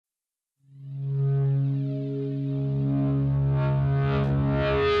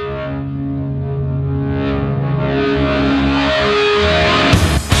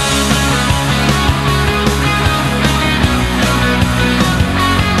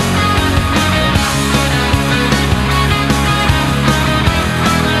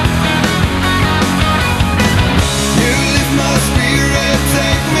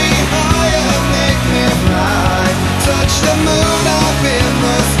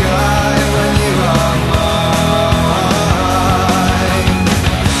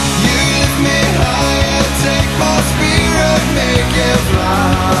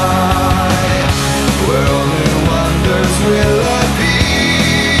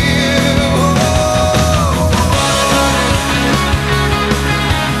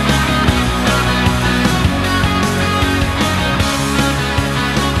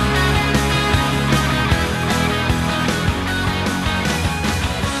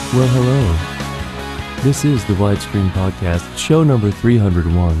Well, hello. This is the Widescreen Podcast, show number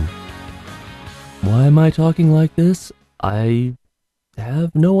 301. Why am I talking like this? I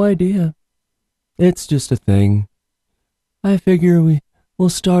have no idea. It's just a thing. I figure we'll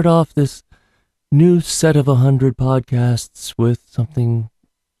start off this new set of 100 podcasts with something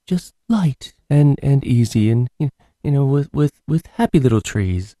just light and easy and, with happy little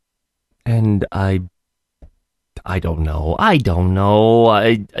trees. And I don't know. I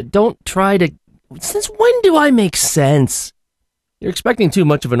don't try to... Since when do I make sense? You're expecting too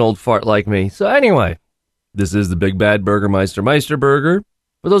much of an old fart like me. So anyway, this is the Big Bad Burgermeister Burger.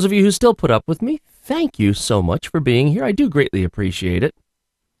 For those of you who still put up with me, thank you so much for being here. I do greatly appreciate it.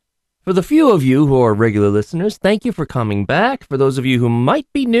 For the few of you who are regular listeners, thank you for coming back. For those of you who might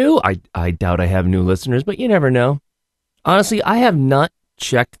be new, I doubt I have new listeners, but you never know. Honestly, I have not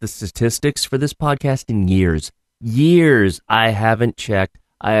checked the statistics for this podcast in years. I haven't checked.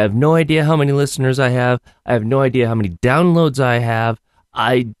 I have no idea how many listeners I have. I have no idea how many downloads I have.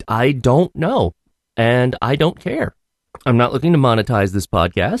 I don't know, and I don't care. I'm not looking to monetize this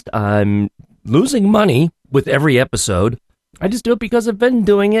podcast. I'm losing money with every episode. I just do it because I've been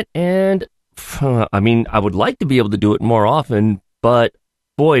doing it, and I would like to be able to do it more often, but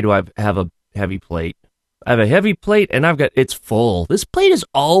boy, do I have a heavy plate. I have a heavy plate, and it's full. This plate is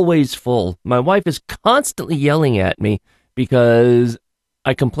always full. My wife is constantly yelling at me because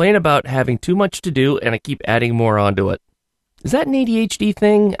I complain about having too much to do, and I keep adding more onto it. Is that an ADHD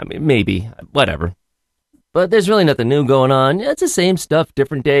thing? I mean, maybe. Whatever. But there's really nothing new going on. It's the same stuff,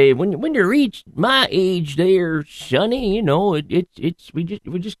 different day. When you reach my age there, Sonny,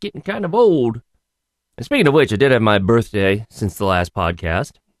 we're just getting kind of old. And speaking of which, I did have my birthday since the last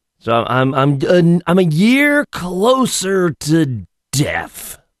podcast. So I'm a year closer to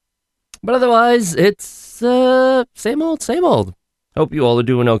death. But otherwise, it's same old. Hope you all are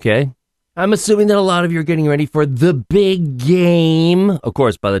doing okay. I'm assuming that a lot of you are getting ready for the big game. Of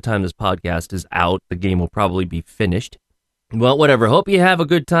course, by the time this podcast is out, the game will probably be finished. Well, whatever. Hope you have a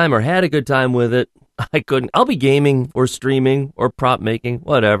good time or had a good time with it. I'll be gaming or streaming or prop making,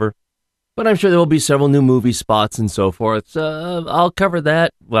 whatever. But I'm sure there will be several new movie spots and so forth. So I'll cover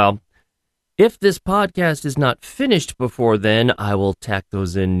that. Well, if this podcast is not finished before then, I will tack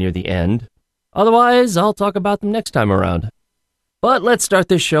those in near the end. Otherwise, I'll talk about them next time around. But let's start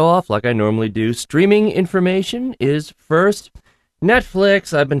this show off like I normally do. Streaming information is first.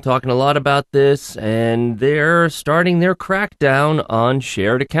 Netflix, I've been talking a lot about this, and they're starting their crackdown on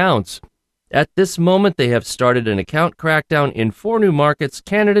shared accounts. At this moment, they have started an account crackdown in 4 new markets: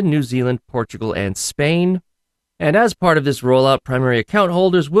 Canada, New Zealand, Portugal, and Spain. And as part of this rollout, primary account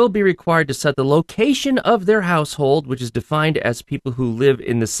holders will be required to set the location of their household, which is defined as people who live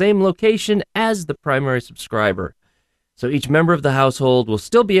in the same location as the primary subscriber. So each member of the household will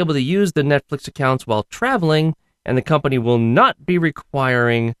still be able to use the Netflix accounts while traveling, and the company will not be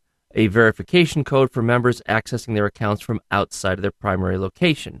requiring a verification code for members accessing their accounts from outside of their primary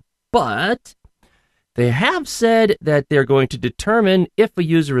location. But they have said that they're going to determine if a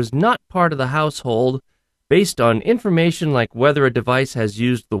user is not part of the household based on information like whether a device has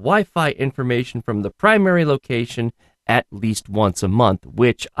used the Wi-Fi information from the primary location at least once a month,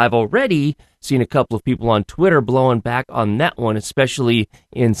 which I've already seen a couple of people on Twitter blowing back on that one, especially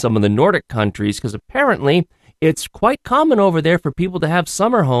in some of the Nordic countries, because apparently it's quite common over there for people to have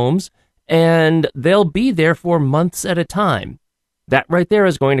summer homes, and they'll be there for months at a time. That right there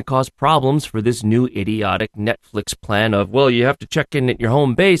is going to cause problems for this new idiotic Netflix plan of, well, you have to check in at your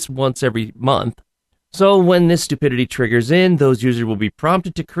home base once every month. So when this stupidity triggers in, those users will be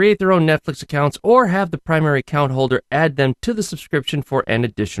prompted to create their own Netflix accounts or have the primary account holder add them to the subscription for an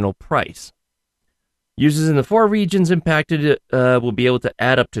additional price. Users in the 4 regions impacted will be able to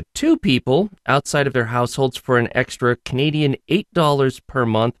add up to 2 people outside of their households for an extra Canadian $8 per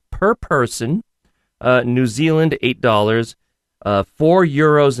month per person, New Zealand $8,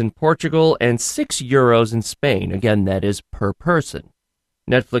 €4 in Portugal, and €6 in Spain. Again, that is per person.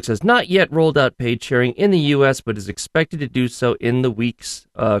 Netflix has not yet rolled out paid sharing in the U.S., but is expected to do so in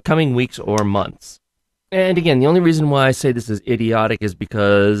the coming weeks or months. And again, the only reason why I say this is idiotic is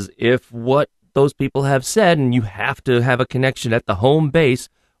because if what those people have said, and you have to have a connection at the home base,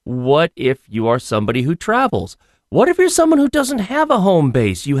 what if you are somebody who travels? What if you're someone who doesn't have a home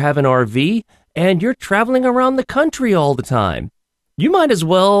base? You have an RV, and you're traveling around the country all the time. You might as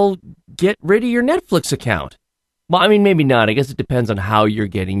well get rid of your Netflix account. Well, I mean, maybe not. I guess it depends on how you're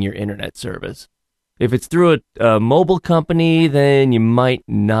getting your internet service. If it's through a mobile company, then you might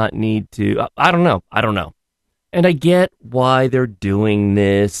not need to. I don't know. And I get why they're doing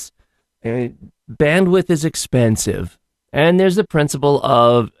this. Bandwidth is expensive. And there's the principle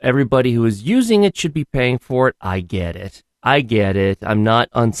of everybody who is using it should be paying for it. I get it. I'm not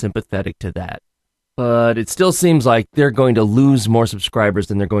unsympathetic to that. But it still seems like they're going to lose more subscribers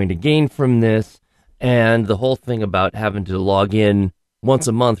than they're going to gain from this. And the whole thing about having to log in once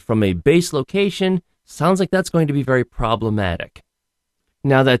a month from a base location sounds like that's going to be very problematic.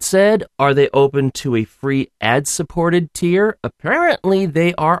 Now, that said, are they open to a free ad-supported tier? Apparently,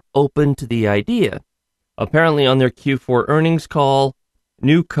 they are open to the idea. Apparently, on their Q4 earnings call,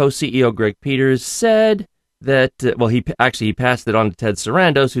 new co-CEO Greg Peters said that, he passed it on to Ted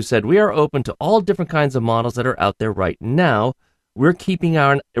Sarandos, who said, "We are open to all different kinds of models that are out there right now. We're keeping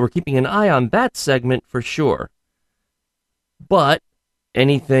an eye on that segment for sure. But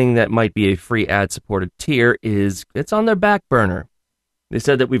anything that might be a free ad-supported tier it's on their back burner." They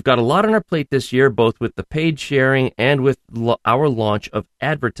said that we've got a lot on our plate this year, both with the paid sharing and with our launch of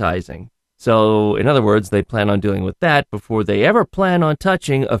advertising. So, in other words, they plan on dealing with that before they ever plan on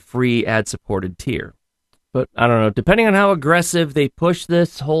touching a free ad-supported tier. But, I don't know, depending on how aggressive they push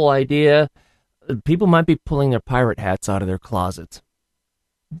this whole idea, people might be pulling their pirate hats out of their closets.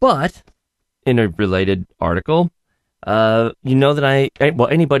 But, in a related article, you know that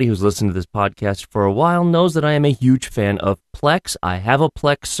anybody who's listened to this podcast for a while knows that I am a huge fan of Plex. I have a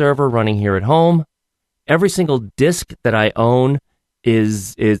Plex server running here at home. Every single disc that I own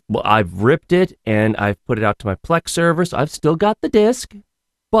I've ripped it and I've put it out to my Plex server, so I've still got the disc,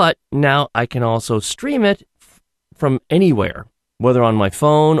 but now I can also stream it from anywhere, whether on my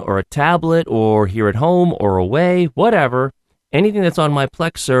phone or a tablet or here at home or away, whatever. Anything that's on my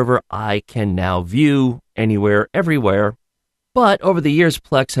Plex server, I can now view anywhere, everywhere. But over the years,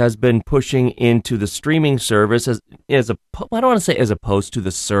 Plex has been pushing into the streaming service I don't want to say as opposed to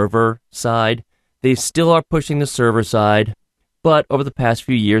the server side. They still are pushing the server side, but over the past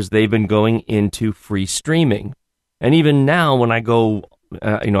few years, they've been going into free streaming. And even now, when I go,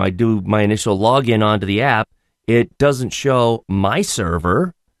 I do my initial login onto the app, it doesn't show my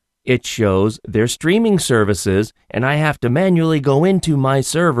server. It shows their streaming services, and I have to manually go into my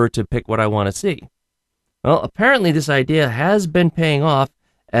server to pick what I want to see. Well, apparently this idea has been paying off,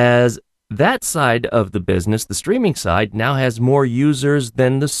 as that side of the business, the streaming side, now has more users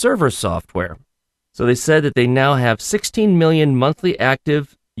than the server software. So they said that they now have 16 million monthly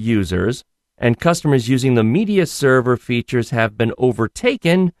active users, and customers using the media server features have been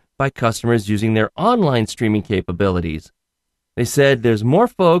overtaken by customers using their online streaming capabilities. They said there's more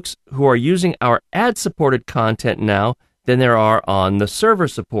folks who are using our ad-supported content now than there are on the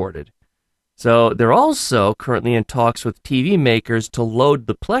server-supported. So they're also currently in talks with TV makers to load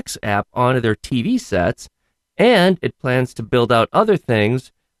the Plex app onto their TV sets, and it plans to build out other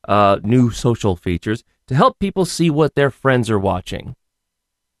things, new social features, to help people see what their friends are watching.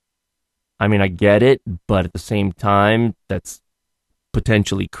 I mean, I get it, but at the same time, that's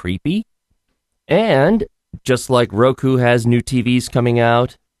potentially creepy. And just like Roku has new TVs coming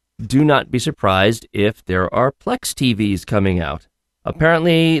out, do not be surprised if there are Plex TVs coming out.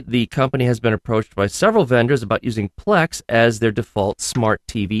 Apparently, the company has been approached by several vendors about using Plex as their default smart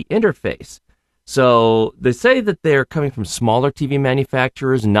TV interface. So they say that they're coming from smaller TV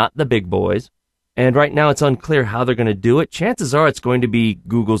manufacturers, not the big boys. And right now it's unclear how they're going to do it. Chances are it's going to be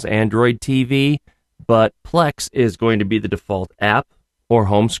Google's Android TV, but Plex is going to be the default app or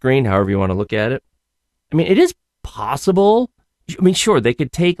home screen, however you want to look at it. I mean, it is possible. I mean, sure, they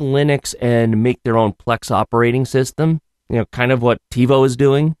could take Linux and make their own Plex operating system, kind of what TiVo is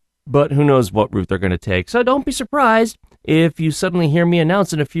doing, but who knows what route they're going to take. So don't be surprised if you suddenly hear me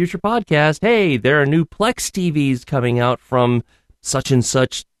announce in a future podcast, hey, there are new Plex TVs coming out from such and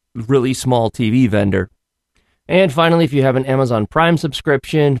such really small TV vendor. And finally, if you have an Amazon Prime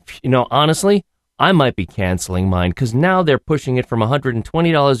subscription, honestly, I might be canceling mine because now they're pushing it from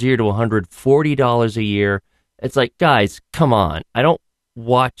 $120 a year to $140 a year. It's like, guys, come on. I don't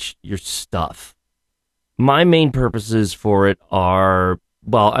watch your stuff. My main purposes for it are,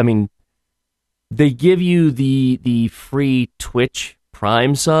 they give you the free Twitch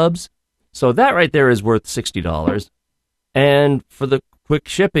Prime subs. So that right there is worth $60. And for the quick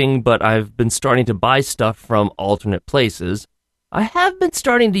shipping, but I've been starting to buy stuff from alternate places. I have been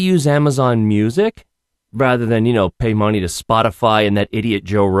starting to use Amazon Music rather than, pay money to Spotify and that idiot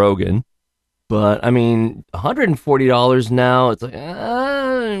Joe Rogan. But, $140 now, it's like,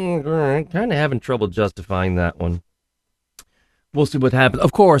 I'm kind of having trouble justifying that one. We'll see what happens.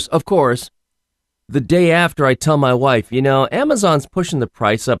 Of course, the day after I tell my wife, Amazon's pushing the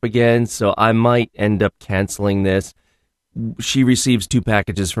price up again, so I might end up canceling this. She receives 2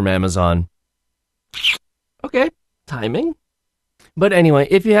 packages from Amazon. Okay, timing. But anyway,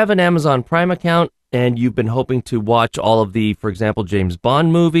 if you have an Amazon Prime account, and you've been hoping to watch all of the, for example, James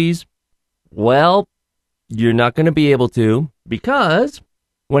Bond movies, well, you're not going to be able to, because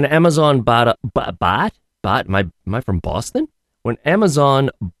when Amazon am I from Boston? When Amazon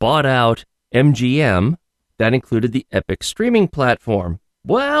bought out MGM, that included the Epic streaming platform.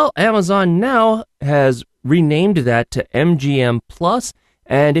 Well, Amazon now has renamed that to MGM Plus,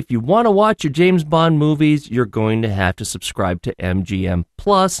 and if you want to watch your James Bond movies, you're going to have to subscribe to MGM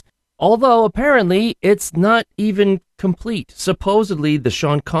Plus, although apparently it's not even complete. Supposedly, the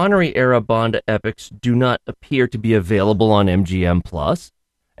Sean Connery-era Bond epics do not appear to be available on MGM Plus,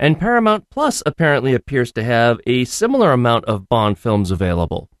 and Paramount Plus apparently appears to have a similar amount of Bond films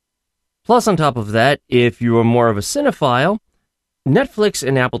available. Plus, on top of that, if you are more of a cinephile, Netflix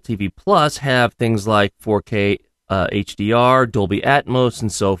and Apple TV Plus have things like 4K HDR, Dolby Atmos,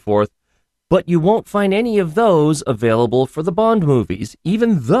 and so forth, but you won't find any of those available for the Bond movies,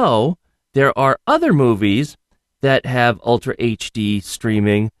 even though there are other movies that have Ultra HD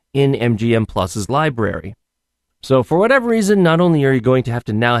streaming in MGM Plus's library. So for whatever reason, not only are you going to have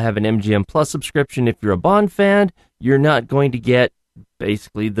to now have an MGM Plus subscription if you're a Bond fan, you're not going to get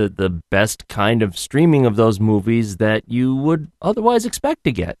basically the best kind of streaming of those movies that you would otherwise expect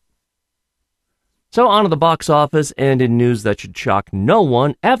to get. So on to the box office, and in news that should shock no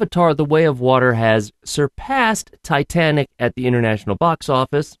one, Avatar: The Way of Water has surpassed Titanic at the international box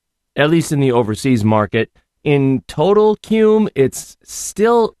office, at least in the overseas market. In total, Cume, it's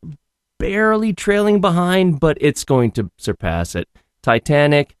still barely trailing behind, but it's going to surpass it.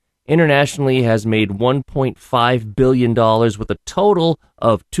 Titanic internationally has made $1.5 billion with a total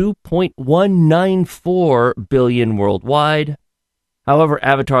of $2.194 billion worldwide. However,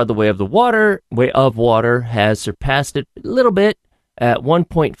 Avatar: The Way of Water has surpassed it a little bit at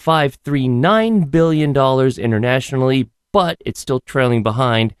 $1.539 billion internationally, but it's still trailing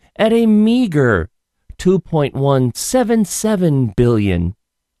behind at a meager $2.177 billion.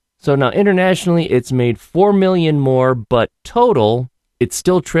 So now internationally, it's made $4 million more, but total, it's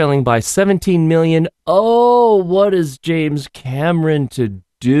still trailing by $17 million. Oh, what is James Cameron to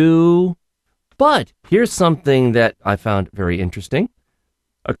do? But here's something that I found very interesting.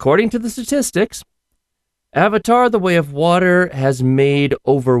 According to the statistics, Avatar: The Way of Water has made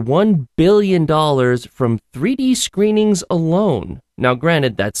over $1 billion from 3D screenings alone. Now,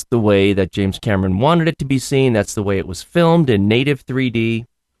 granted, that's the way that James Cameron wanted it to be seen. That's the way it was filmed in native 3D.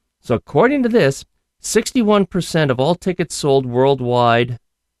 So according to this, 61% of all tickets sold worldwide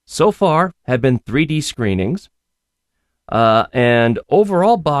so far have been 3D screenings. And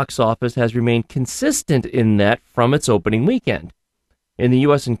overall box office has remained consistent in that from its opening weekend. In the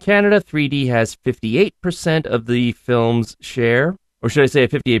US and Canada, 3D has 58% of the film's share, or should I say a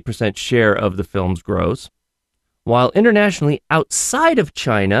 58% share of the film's gross, while internationally outside of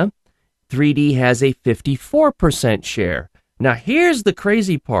China, 3D has a 54% share. Now here's the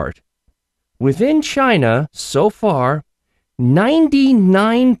crazy part. Within China, so far,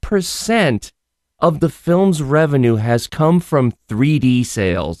 99% of the film's revenue has come from 3D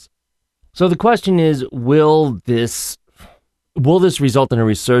sales. So the question is, will this result in a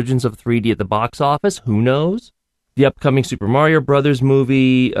resurgence of 3D at the box office? Who knows? The upcoming Super Mario Brothers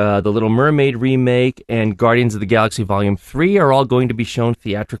movie, The Little Mermaid remake, and Guardians of the Galaxy Volume 3 are all going to be shown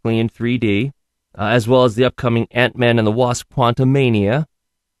theatrically in 3D, as well as the upcoming Ant-Man and the Wasp: Quantumania.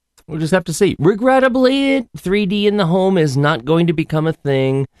 We'll just have to see. Regrettably, 3D in the home is not going to become a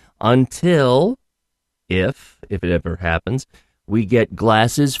thing until, if it ever happens, we get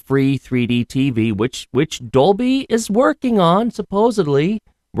glasses-free 3D TV, which Dolby is working on, supposedly.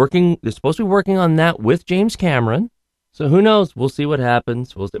 They're supposed to be working on that with James Cameron. So who knows? We'll see what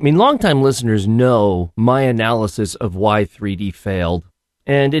happens. Longtime listeners know my analysis of why 3D failed.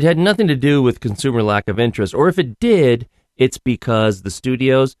 And it had nothing to do with consumer lack of interest. Or if it did, it's because the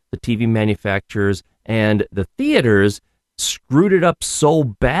studios, the TV manufacturers, and the theaters screwed it up so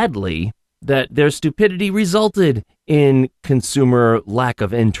badly that their stupidity resulted in consumer lack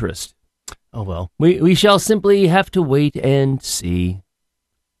of interest. Oh well, we shall simply have to wait and see.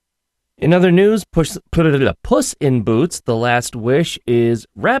 In other news, Puss in Boots: The Last Wish is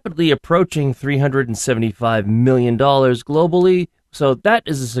rapidly approaching $375 million globally, so that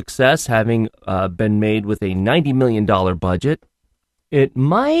is a success, having been made with a $90 million budget. It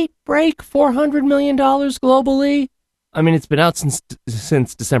might break $400 million globally. I mean, it's been out since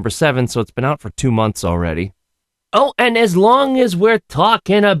December 7th, so it's been out for 2 months already. Oh, and as long as we're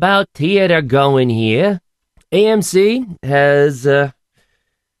talking about theater going here, AMC has...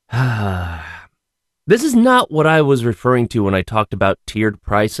 This is not what I was referring to when I talked about tiered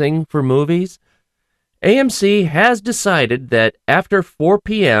pricing for movies. AMC has decided that after 4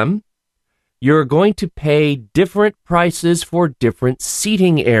 p.m., you're going to pay different prices for different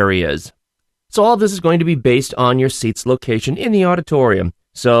seating areas. So all of this is going to be based on your seat's location in the auditorium.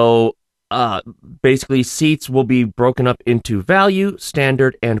 So basically, seats will be broken up into value,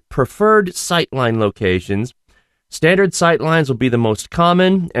 standard, and preferred sightline locations. Standard sightlines will be the most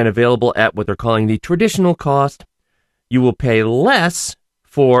common and available at what they're calling the traditional cost. You will pay less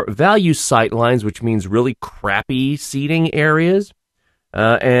for value sightlines, which means really crappy seating areas.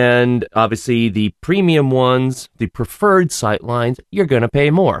 And obviously, the premium ones, the preferred sightlines, you're going to pay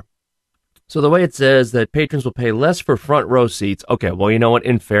more. So the way it says that patrons will pay less for front row seats. Okay, well, you know what?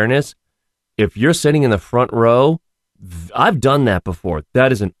 In fairness, if you're sitting in the front row, I've done that before.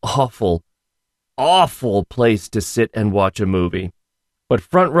 That is an awful, awful place to sit and watch a movie. But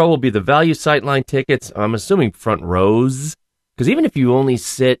front row will be the value sightline tickets. I'm assuming front rows. Because even if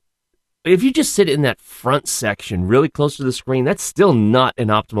you just sit in that front section really close to the screen, that's still not an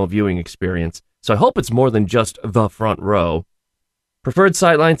optimal viewing experience. So I hope it's more than just the front row. Preferred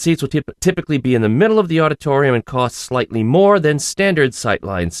sightline seats will typically be in the middle of the auditorium and cost slightly more than standard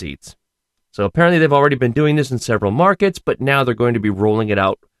sightline seats. So apparently they've already been doing this in several markets, but now they're going to be rolling it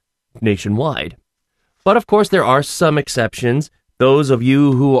out nationwide. But of course there are some exceptions. Those of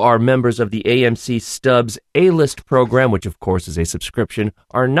you who are members of the AMC Stubs A-List program, which of course is a subscription,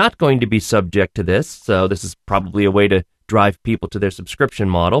 are not going to be subject to this. So this is probably a way to drive people to their subscription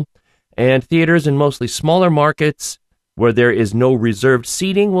model. And theaters in mostly smaller markets where there is no reserved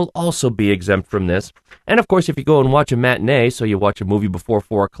seating will also be exempt from this. And of course, if you go and watch a matinee, so you watch a movie before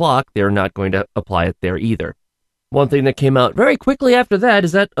 4 o'clock, they're not going to apply it there either. One thing that came out very quickly after that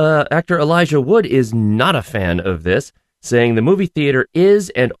is that actor Elijah Wood is not a fan of this, saying the movie theater is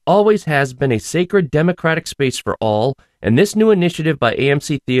and always has been a sacred democratic space for all, and this new initiative by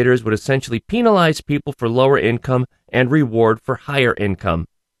AMC Theaters would essentially penalize people for lower income and reward for higher income.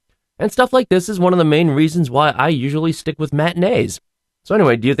 And stuff like this is one of the main reasons why I usually stick with matinees. So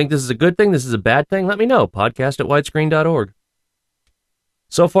anyway, do you think this is a good thing? This is a bad thing? Let me know. podcast@widescreen.org.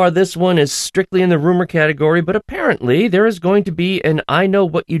 So far, this one is strictly in the rumor category, but apparently there is going to be an I Know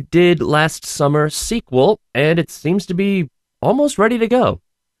What You Did Last Summer sequel, and it seems to be almost ready to go.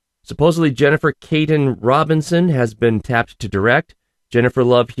 Supposedly, Jennifer Caton Robinson has been tapped to direct. Jennifer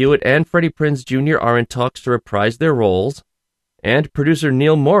Love Hewitt and Freddie Prinze Jr. are in talks to reprise their roles. And producer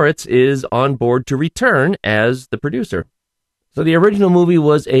Neil Moritz is on board to return as the producer. So the original movie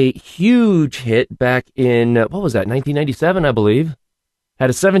was a huge hit back in, 1997, I believe. Had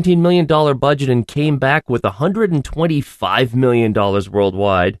a $17 million budget and came back with $125 million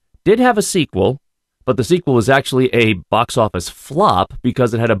worldwide. Did have a sequel, but the sequel was actually a box office flop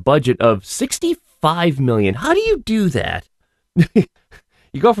because it had a budget of $65 million. How do you do that?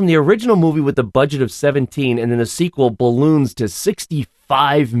 You go from the original movie with the budget of 17, and then the sequel balloons to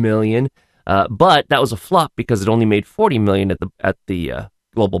 $65 million, but that was a flop because it only made $40 million at the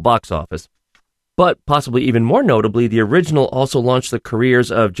global box office. But possibly even more notably, the original also launched the careers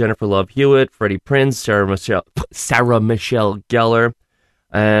of Jennifer Love Hewitt, Freddie Prinze, Sarah Michelle Gellar,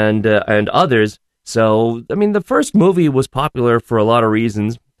 and others. So, I mean, the first movie was popular for a lot of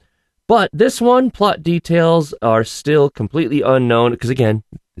reasons. But this one, plot details are still completely unknown, because again,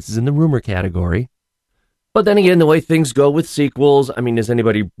 this is in the rumor category. But then again, the way things go with sequels, I mean, is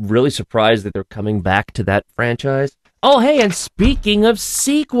anybody really surprised that they're coming back to that franchise? Oh, hey, and speaking of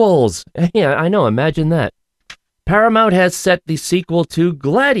sequels, yeah, I know, imagine that. Paramount has set the sequel to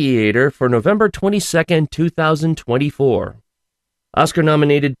Gladiator for November 22nd, 2024.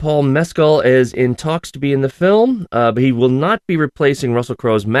 Oscar-nominated Paul Mescal is in talks to be in the film, but he will not be replacing Russell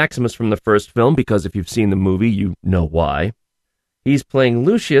Crowe's Maximus from the first film, because if you've seen the movie, you know why. He's playing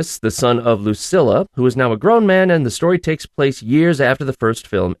Lucius, the son of Lucilla, who is now a grown man, and the story takes place years after the first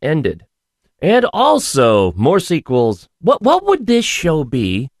film ended. And also, more sequels. What would this show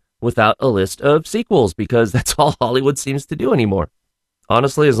be without a list of sequels? Because that's all Hollywood seems to do anymore.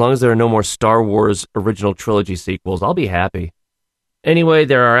 Honestly, as long as there are no more Star Wars original trilogy sequels, I'll be happy. Anyway,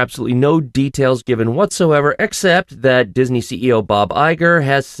 there are absolutely no details given whatsoever, except that Disney CEO Bob Iger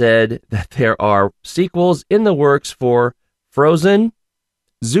has said that there are sequels in the works for Frozen,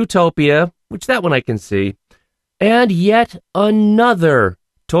 Zootopia, which that one I can see, and yet another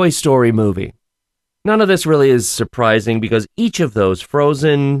Toy Story movie. None of this really is surprising because each of those,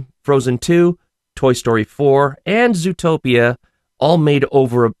 Frozen, Frozen 2, Toy Story 4, and Zootopia, all made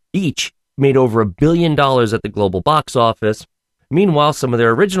over $1 billion at the global box office. Meanwhile, some of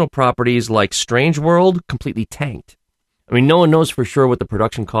their original properties, like Strange World, completely tanked. I mean, no one knows for sure what the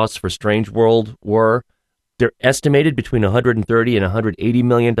production costs for Strange World were. They're estimated between $130 and $180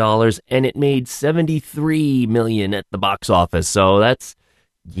 million, and it made $73 million at the box office. So that's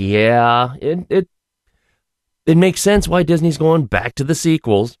Yeah, it makes sense why Disney's going back to the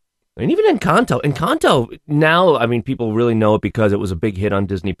sequels. I mean, even Encanto now, I mean, people really know it because it was a big hit on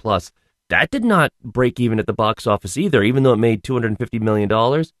Disney Plus. That did not break even at the box office either, even though it made $250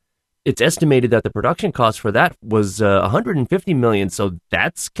 million. It's estimated that the production cost for that was $150 million, so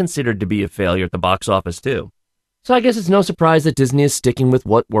that's considered to be a failure at the box office too. So I guess it's no surprise that Disney is sticking with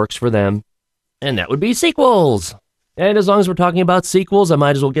what works for them, and that would be sequels. And as long as we're talking about sequels, I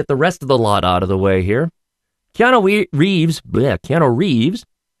might as well get the rest of the lot out of the way here. Keanu Reeves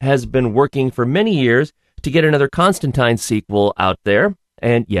has been working for many years to get another Constantine sequel out there.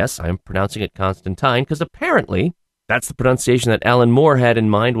 And yes, I'm pronouncing it Constantine because apparently that's the pronunciation that Alan Moore had in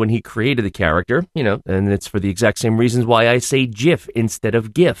mind when he created the character, and it's for the exact same reasons why I say GIF instead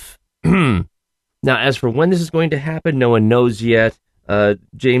of GIF. Now, as for when this is going to happen, no one knows yet.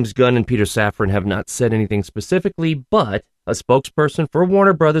 James Gunn and Peter Safran have not said anything specifically, but a spokesperson for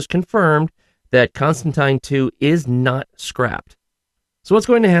Warner Brothers confirmed that Constantine 2 is not scrapped. So what's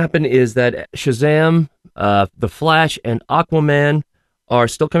going to happen is that Shazam, The Flash, and Aquaman are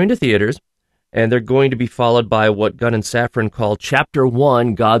still coming to theaters, and they're going to be followed by what Gunn and Safran call Chapter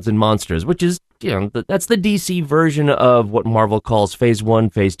 1, Gods and Monsters, which is, that's the DC version of what Marvel calls Phase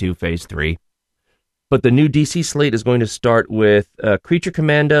 1, Phase 2, Phase 3. But the new DC slate is going to start with Creature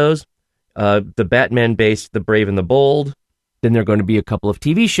Commandos, the Batman-based The Brave and the Bold. Then there are going to be a couple of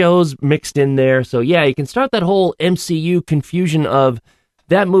TV shows mixed in there. So yeah, you can start that whole MCU confusion of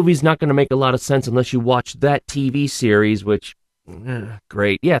that movie's not going to make a lot of sense unless you watch that TV series, which,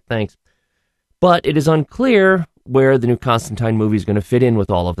 great. Yeah, thanks. But it is unclear where the new Constantine movie is going to fit in with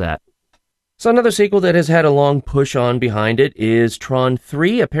all of that. So another sequel that has had a long push on behind it is Tron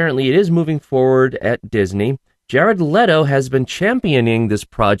 3. Apparently it is moving forward at Disney. Jared Leto has been championing this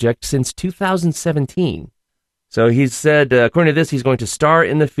project since 2017. So he said, according to this, he's going to star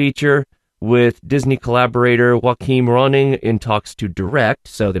in the feature with Disney collaborator Joaquin Ronning in talks to direct,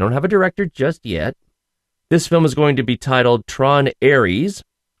 so they don't have a director just yet. This film is going to be titled Tron Ares,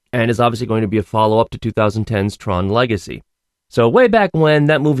 and is obviously going to be a follow-up to 2010's Tron Legacy. So way back when,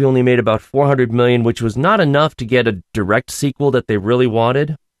 that movie only made about $400 million, which was not enough to get a direct sequel that they really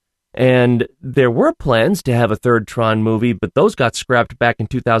wanted. And there were plans to have a third Tron movie, but those got scrapped back in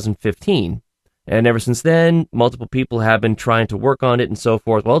 2015. And ever since then, multiple people have been trying to work on it and so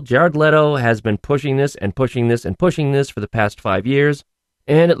forth. Well, Jared Leto has been pushing this and pushing this and pushing this for the past 5 years.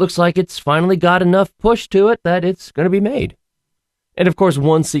 And it looks like it's finally got enough push to it that it's going to be made. And of course,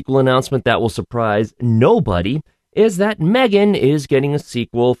 one sequel announcement that will surprise nobody is that Megan is getting a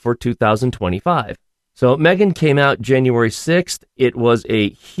sequel for 2025. So Megan came out January 6th. It was a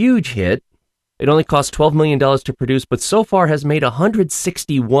huge hit. It only cost $12 million to produce, but so far has made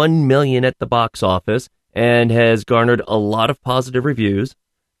 $161 million at the box office and has garnered a lot of positive reviews,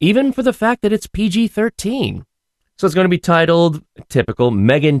 even for the fact that it's PG-13. So it's going to be titled, typical,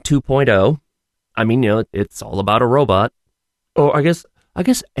 Megan 2.0. I mean, it's all about a robot. Or I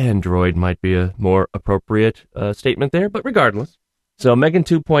guess Android might be a more appropriate statement there, but regardless. So Megan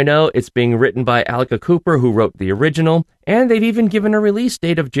 2.0, it's being written by Alika Cooper, who wrote the original, and they've even given a release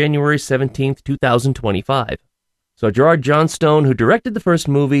date of January 17th, 2025. So Gerard Johnstone, who directed the first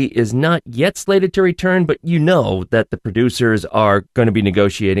movie, is not yet slated to return, but you know that the producers are going to be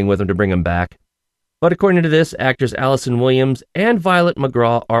negotiating with him to bring him back. But according to this, actors Allison Williams and Violet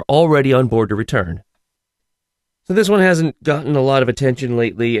McGraw are already on board to return. So this one hasn't gotten a lot of attention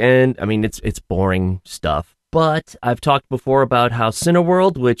lately, and I mean, it's boring stuff. But I've talked before about how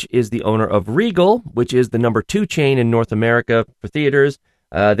Cineworld, which is the owner of Regal, which is the number 2 chain in North America for theaters,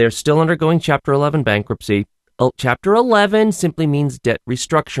 they're still undergoing Chapter 11 bankruptcy. Chapter 11 simply means debt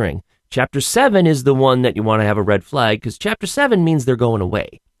restructuring. Chapter 7 is the one that you want to have a red flag, because Chapter 7 means they're going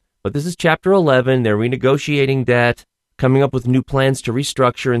away. But this is Chapter 11. They're renegotiating debt, coming up with new plans to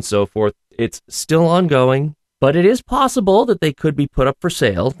restructure and so forth. It's still ongoing, but it is possible that they could be put up for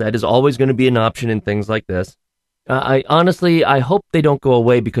sale. That is always going to be an option in things like this. I hope they don't go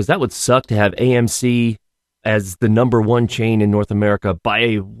away, because that would suck to have AMC as the number 1 chain in North America by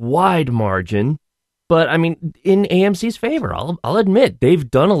a wide margin. But I mean, in AMC's favor, I'll admit, they've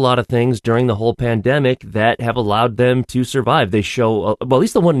done a lot of things during the whole pandemic that have allowed them to survive. They show, well, at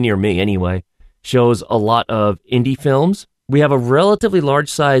least the one near me anyway, shows a lot of indie films. We have a relatively large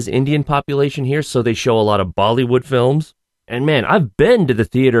size Indian population here, so they show a lot of Bollywood films. And man, I've been to the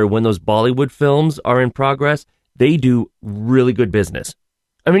theater when those Bollywood films are in progress. They do really good business.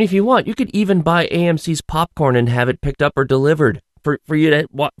 I mean, if you want, you could even buy AMC's popcorn and have it picked up or delivered for you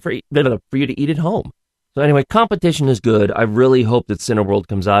to eat at home. So anyway, competition is good. I really hope that Cineworld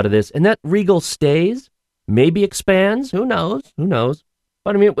comes out of this and that Regal stays, maybe expands. Who knows?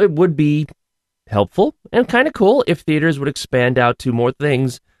 But I mean, it would be helpful and kind of cool if theaters would expand out to more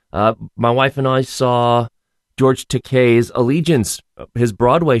things. My wife and I saw George Takei's Allegiance, his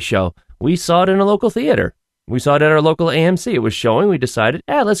Broadway show. We saw it in a local theater. We saw it at our local AMC. It was showing. We decided,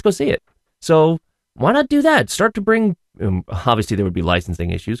 let's go see it. So why not do that? Start to bring, obviously there would be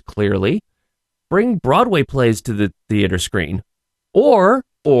licensing issues, clearly. Bring Broadway plays to the theater screen. Or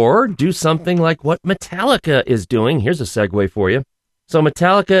do something like what Metallica is doing. Here's a segue for you. So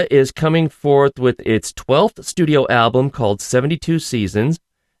Metallica is coming forth with its 12th studio album called 72 Seasons,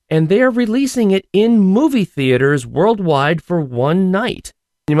 and they are releasing it in movie theaters worldwide for one night.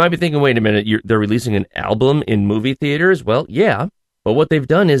 You might be thinking, wait a minute, they're releasing an album in movie theaters? Well, yeah, but what they've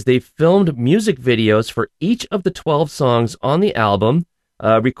done is they've filmed music videos for each of the 12 songs on the album,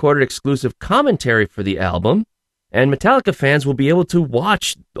 recorded exclusive commentary for the album, and Metallica fans will be able to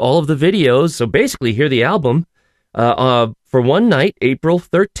watch all of the videos, so basically hear the album, for one night, April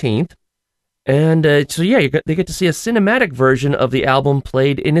 13th. And they get to see a cinematic version of the album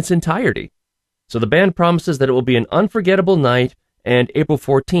played in its entirety. So the band promises that it will be an unforgettable night, and April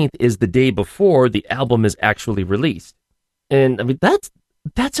 14th is the day before the album is actually released. And I mean,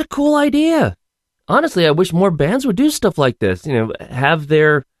 that's a cool idea. Honestly, I wish more bands would do stuff like this. You know, have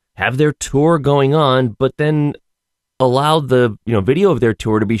their tour going on, but then allow the video of their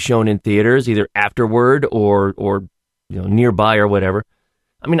tour to be shown in theaters either afterward or nearby or whatever.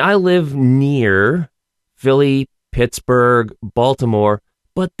 I mean, I live near Philly, Pittsburgh, Baltimore,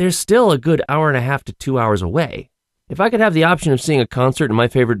 but they're still a good hour and a half to 2 hours away. If I could have the option of seeing a concert in my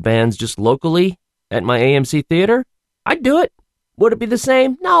favorite bands just locally at my AMC theater, I'd do it. Would it be the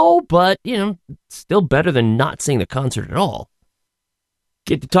same? No, but, still better than not seeing the concert at all.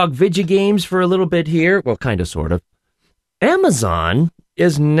 Get to talk video games for a little bit here. Well, kind of, sort of. Amazon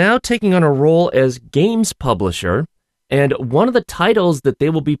is now taking on a role as games publisher, and one of the titles that they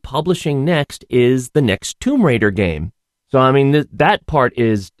will be publishing next is the next Tomb Raider game. So, I mean, that part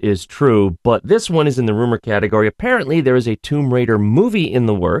is true, but this one is in the rumor category. Apparently, there is a Tomb Raider movie in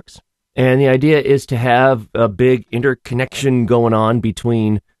the works, and the idea is to have a big interconnection going on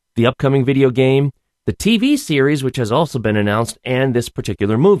between the upcoming video game, the TV series, which has also been announced, and this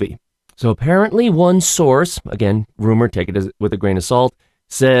particular movie. So apparently one source, again, rumor, take it with a grain of salt,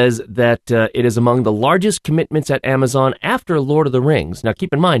 says that it is among the largest commitments at Amazon after Lord of the Rings. Now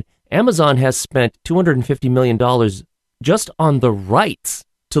keep in mind, Amazon has spent $250 million just on the rights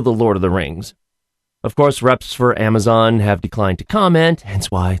to the Lord of the Rings. Of course, reps for Amazon have declined to comment,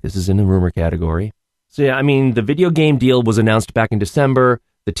 hence why this is in the rumor category. So yeah, I mean, the video game deal was announced back in December.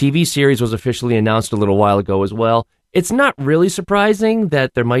 The TV series was officially announced a little while ago as well. It's not really surprising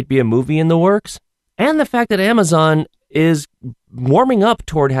that there might be a movie in the works, and the fact that Amazon is warming up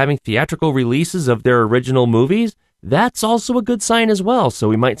toward having theatrical releases of their original movies, that's also a good sign as well. So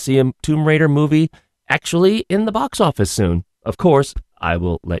we might see a Tomb Raider movie actually in the box office soon. Of course, I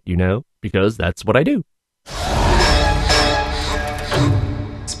will let you know, because that's what I do.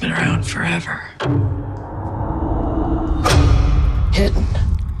 It's been around forever. Hidden.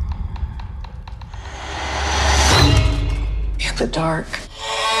 In the dark.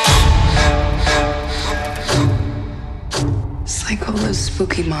 It's like all those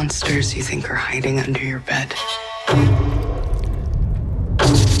spooky monsters you think are hiding under your bed.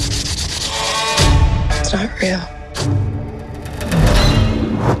 It's not real.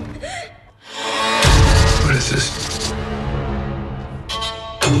 What is this?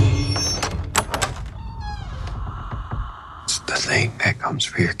 It's the thing that comes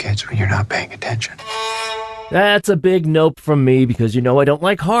for your kids when you're not paying attention. That's a big nope from me, because I don't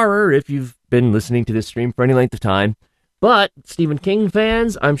like horror if you've been listening to this stream for any length of time. But Stephen King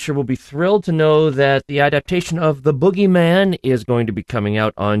fans, I'm sure will be thrilled to know that the adaptation of The Boogeyman is going to be coming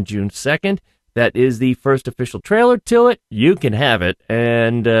out on June 2nd. That is the first official trailer to it. You can have it.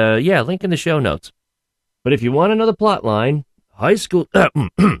 And link in the show notes. But if you want to know the plot line, high school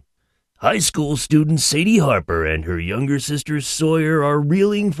student Sadie Harper and her younger sister Sawyer are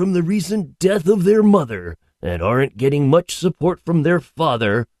reeling from the recent death of their mother and aren't getting much support from their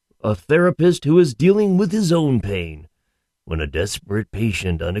father, a therapist who is dealing with his own pain. When a desperate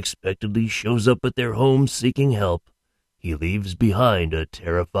patient unexpectedly shows up at their home seeking help, he leaves behind a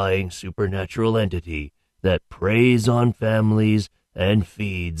terrifying supernatural entity that preys on families and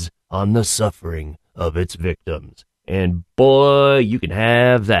feeds on the suffering of its victims. And boy, you can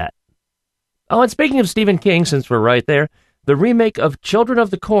have that. Oh, and speaking of Stephen King, since we're right there, the remake of Children of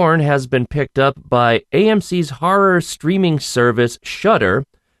the Corn has been picked up by AMC's horror streaming service Shudder,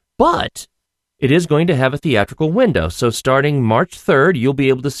 but it is going to have a theatrical window. So starting March 3rd, you'll be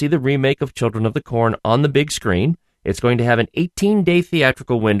able to see the remake of Children of the Corn on the big screen. It's going to have an 18-day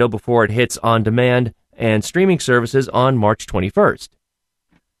theatrical window before it hits on demand and streaming services on March 21st.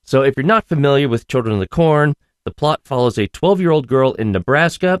 So if you're not familiar with Children of the Corn, the plot follows a 12-year-old girl in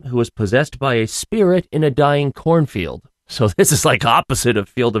Nebraska who is possessed by a spirit in a dying cornfield. So this is like opposite of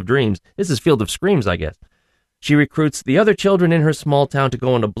Field of Dreams. This is Field of Screams, I guess. She recruits the other children in her small town to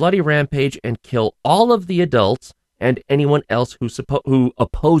go on a bloody rampage and kill all of the adults and anyone else who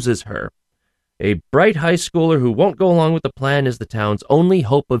opposes her. A bright high schooler who won't go along with the plan is the town's only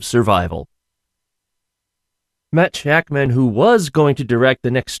hope of survival. Matt Shakman, who was going to direct the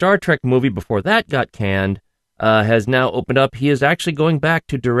next Star Trek movie before that got canned, has now opened up. He is actually going back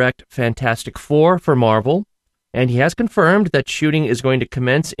to direct Fantastic Four for Marvel, and he has confirmed that shooting is going to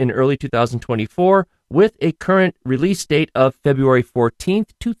commence in early 2024 with a current release date of February 14th,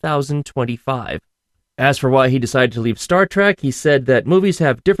 2025. As for why he decided to leave Star Trek, he said that movies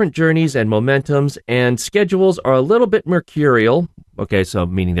have different journeys and momentums, and schedules are a little bit mercurial. Okay, so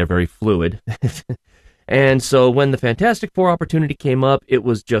meaning they're very fluid. And so when the Fantastic Four opportunity came up, it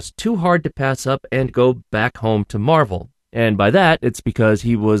was just too hard to pass up and go back home to Marvel. And by that, it's because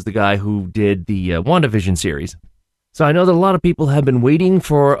he was the guy who did the WandaVision series. So I know that a lot of people have been waiting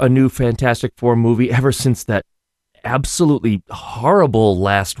for a new Fantastic Four movie ever since that absolutely horrible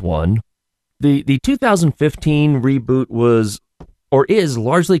last one. The 2015 reboot was, or is,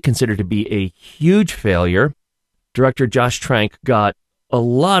 largely considered to be a huge failure. Director Josh Trank got a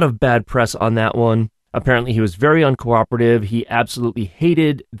lot of bad press on that one. Apparently, he was very uncooperative. He absolutely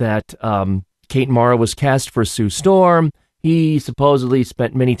hated that Kate Mara was cast for Sue Storm. He supposedly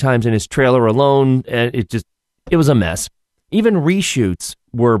spent many times in his trailer alone, and it was a mess. Even reshoots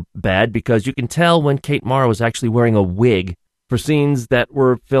were bad because you can tell when Kate Mara was actually wearing a wig for scenes that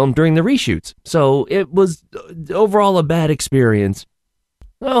were filmed during the reshoots. So it was overall a bad experience.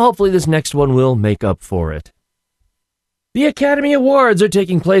 Well, hopefully this next one will make up for it. The Academy Awards are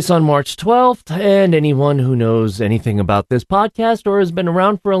taking place on March 12th, and anyone who knows anything about this podcast or has been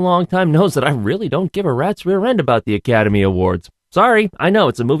around for a long time knows that I really don't give a rat's rear end about the Academy Awards. Sorry, I know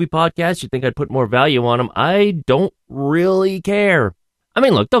it's a movie podcast. You'd think I'd put more value on them. I don't really care. I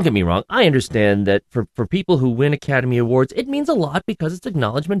mean, look, don't get me wrong. I understand that for people who win Academy Awards, it means a lot because it's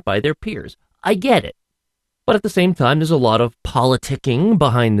acknowledgement by their peers. I get it. But at the same time, there's a lot of politicking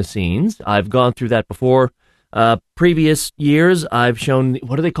behind the scenes. I've gone through that before. Previous years, I've shown,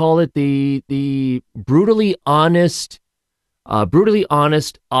 what do they call it? The brutally honest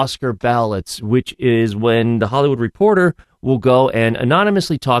Oscar ballots, which is when the Hollywood Reporter will go and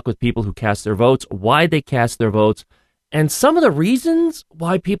anonymously talk with people who cast their votes, why they cast their votes, and some of the reasons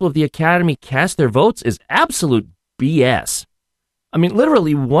why people of the Academy cast their votes is absolute BS. I mean,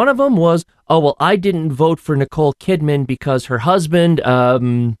 literally, one of them was, oh, well, I didn't vote for Nicole Kidman because her husband,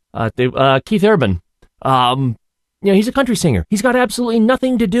 Keith Urban, he's a country singer. He's got absolutely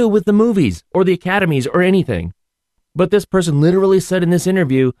nothing to do with the movies or the academies or anything. But this person literally said in this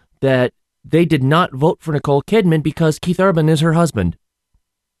interview that they did not vote for Nicole Kidman because Keith Urban is her husband.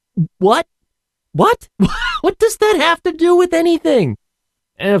 What? What? What does that have to do with anything?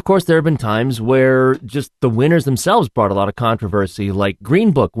 And of course, there have been times where just the winners themselves brought a lot of controversy, like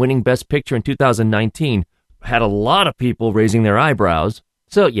Green Book winning Best Picture in 2019 had a lot of people raising their eyebrows.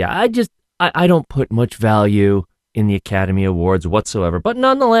 So yeah, I don't put much value in the Academy Awards whatsoever, but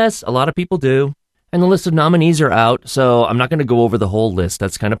nonetheless, a lot of people do. And the list of nominees are out, so I'm not going to go over the whole list.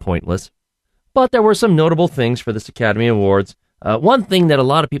 That's kind of pointless. But there were some notable things for this Academy Awards. One thing that a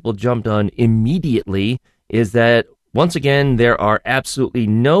lot of people jumped on immediately is that, once again, there are absolutely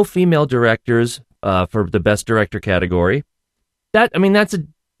no female directors for the Best Director category.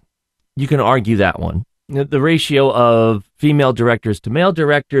 You can argue that one. The ratio of female directors to male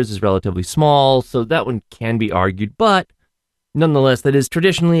directors is relatively small, so that one can be argued, but nonetheless, that is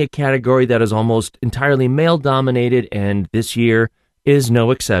traditionally a category that is almost entirely male-dominated, and this year is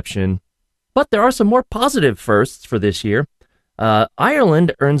no exception. But there are some more positive firsts for this year.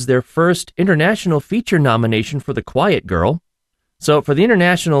 Ireland earns their first international feature nomination for The Quiet Girl. So for the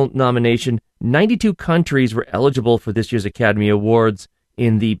international nomination, 92 countries were eligible for this year's Academy Awards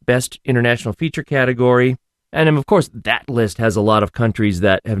in the Best International Feature category. And of course, that list has a lot of countries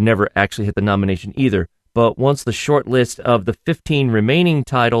that have never actually hit the nomination either. But once the short list of the 15 remaining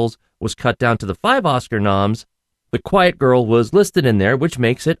titles was cut down to the 5 Oscar noms, The Quiet Girl was listed in there, which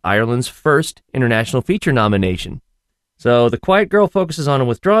makes it Ireland's first international feature nomination. So The Quiet Girl focuses on a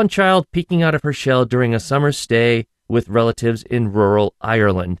withdrawn child peeking out of her shell during a summer stay with relatives in rural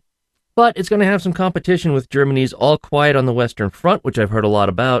Ireland. But it's going to have some competition with Germany's All Quiet on the Western Front, which I've heard a lot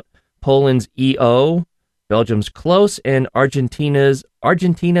about, Poland's EO, Belgium's Close, and Argentina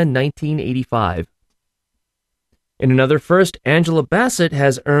 1985. In another first, Angela Bassett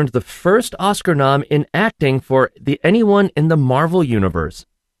has earned the first Oscar nom in acting for anyone in the Marvel Universe.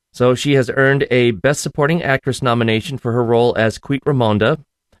 So she has earned a Best Supporting Actress nomination for her role as Queen Ramonda,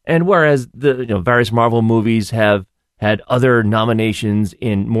 and whereas the various Marvel movies have had other nominations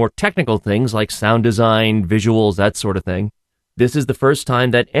in more technical things like sound design, visuals, that sort of thing, this is the first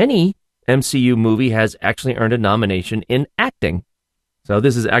time that any MCU movie has actually earned a nomination in acting. So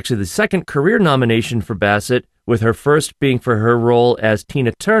this is actually the second career nomination for Bassett, with her first being for her role as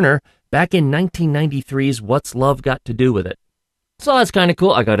Tina Turner back in 1993's What's Love Got to Do with It? So that's kind of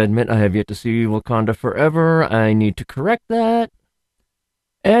cool. I gotta admit, I have yet to see Wakanda Forever. I need to correct that.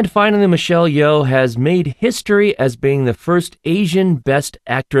 And finally, Michelle Yeoh has made history as being the first Asian Best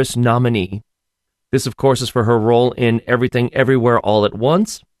Actress nominee. This, of course, is for her role in Everything Everywhere All at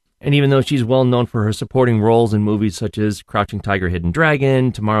Once. And even though she's well known for her supporting roles in movies such as Crouching Tiger, Hidden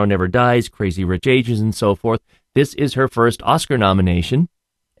Dragon, Tomorrow Never Dies, Crazy Rich Asians, and so forth, this is her first Oscar nomination.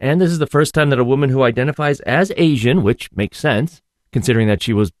 And this is the first time that a woman who identifies as Asian, which makes sense, considering that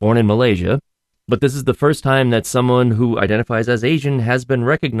she was born in Malaysia, but this is the first time that someone who identifies as Asian has been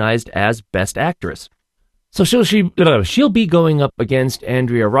recognized as Best Actress. So she'll be going up against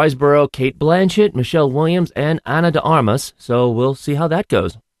Andrea Riseborough, Cate Blanchett, Michelle Williams, and Ana de Armas, so we'll see how that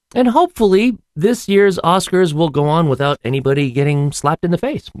goes. And hopefully, this year's Oscars will go on without anybody getting slapped in the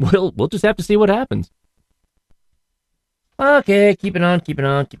face. We'll just have to see what happens. Okay, keeping on.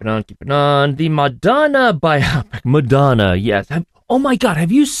 The Madonna biopic. Madonna, yes. Oh my God,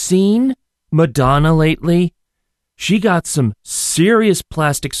 have you seen Madonna lately? She got some serious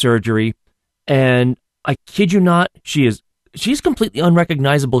plastic surgery, and I kid you not, she's completely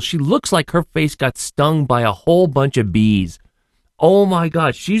unrecognizable. She looks like her face got stung by a whole bunch of bees. Oh my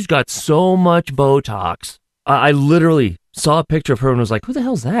God, she's got so much Botox. I literally saw a picture of her and was like, who the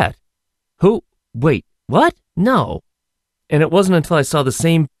hell's that? Who? Wait, what? No. And it wasn't until I saw the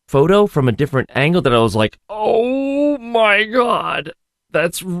same photo from a different angle that I was like, oh my God,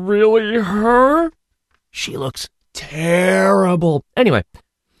 that's really her? She looks terrible. Anyway,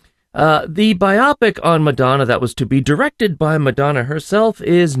 the biopic on Madonna that was to be directed by Madonna herself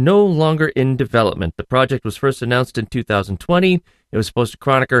is no longer in development. The project was first announced in 2020. It was supposed to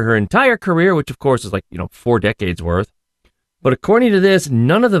chronicle her entire career, which of course is 4 decades worth. But according to this,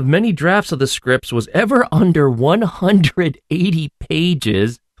 none of the many drafts of the scripts was ever under 180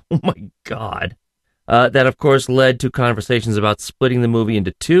 pages. Oh my God. That, of course, led to conversations about splitting the movie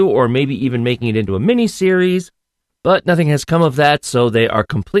into 2 or maybe even making it into a miniseries. But nothing has come of that, so they are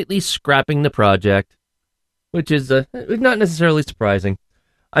completely scrapping the project, which is not necessarily surprising.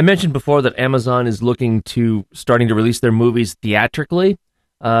 I mentioned before that Amazon is starting to release their movies theatrically.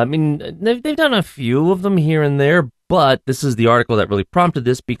 They've done a few of them here and there, but this is the article that really prompted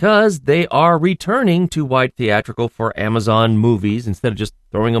this because they are returning to wide theatrical for Amazon movies instead of just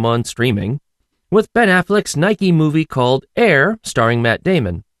throwing them on streaming, with Ben Affleck's Nike movie called Air, starring Matt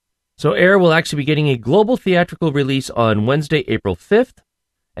Damon. So Air will actually be getting a global theatrical release on Wednesday, April 5th,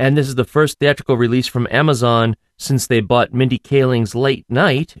 and this is the first theatrical release from Amazon since they bought Mindy Kaling's Late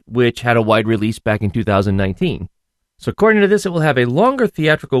Night, which had a wide release back in 2019. So according to this, it will have a longer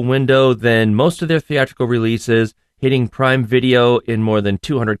theatrical window than most of their theatrical releases, hitting Prime Video in more than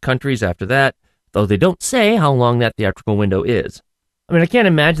 200 countries after that, though they don't say how long that theatrical window is. I can't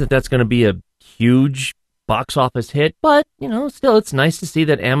imagine that that's going to be a huge box office hit, but, still it's nice to see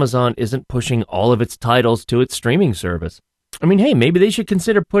that Amazon isn't pushing all of its titles to its streaming service. Hey, maybe they should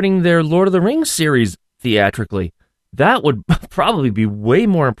consider putting their Lord of the Rings series theatrically. That would probably be way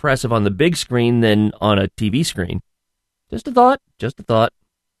more impressive on the big screen than on a TV screen. Just a thought.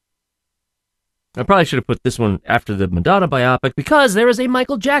 I probably should have put this one after the Madonna biopic because there is a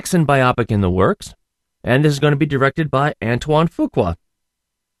Michael Jackson biopic in the works, and this is going to be directed by Antoine Fuqua.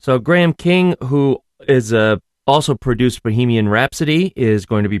 So Graham King, who is also produced Bohemian Rhapsody, is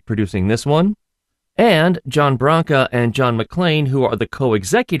going to be producing this one. And John Branca and John McClane, who are the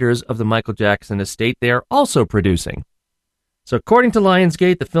co-executors of the Michael Jackson estate, they are also producing. So according to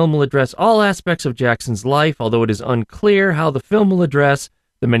Lionsgate, the film will address all aspects of Jackson's life, although it is unclear how the film will address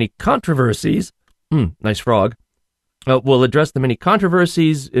the many controversies. Nice frog. Will address the many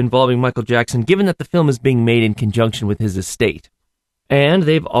controversies involving Michael Jackson, given that the film is being made in conjunction with his estate. And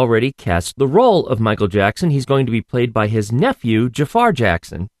they've already cast the role of Michael Jackson. He's going to be played by his nephew, Jafar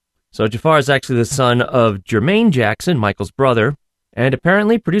Jackson. So Jafar is actually the son of Jermaine Jackson, Michael's brother. And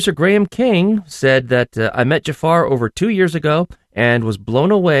apparently producer Graham King said that I met Jafar over 2 years ago and was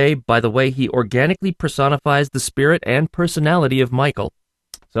blown away by the way he organically personifies the spirit and personality of Michael.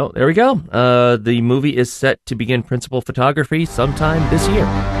 So there we go. The movie is set to begin principal photography sometime this year.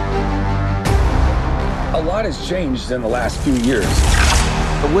 A lot has changed in the last few years.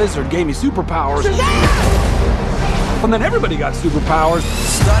 The wizard gave me superpowers. And then everybody got superpowers.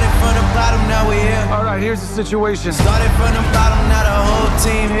 Started from the bottom, now we're here. All right, here's the situation. Started from the bottom, now the whole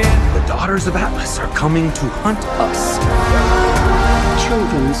team here. The daughters of Atlas are coming to hunt us.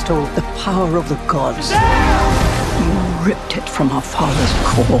 Children stole the power of the gods. You ripped it from our father's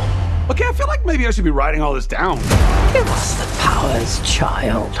core. Okay, I feel like maybe I should be writing all this down. Give us the powers,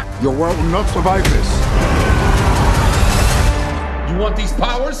 child. Your world will not survive this. You want these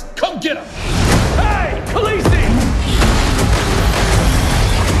powers? Come get them! Hey, Khaleesi!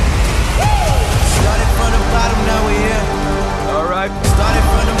 Started from the bottom, now we're here. All right. Started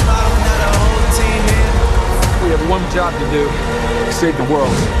from the bottom, now the whole team here. We have one job to do. Save the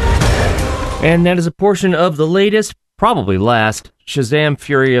world. And that is a portion of the latest, probably last, Shazam!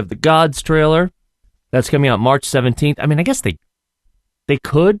 Fury of the Gods trailer. That's coming out March 17th. I mean, I guess they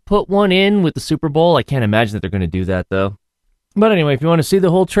could put one in with the Super Bowl. I can't imagine that they're going to do that, though. But anyway, if you want to see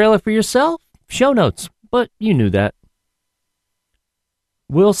the whole trailer for yourself, show notes. But you knew that.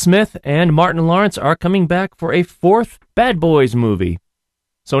 Will Smith and Martin Lawrence are coming back for a fourth Bad Boys movie.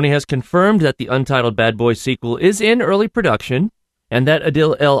 Sony has confirmed that the untitled Bad Boys sequel is in early production, and that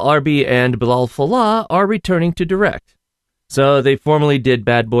Adil El Arbi and Bilal Fallah are returning to direct. So they formerly did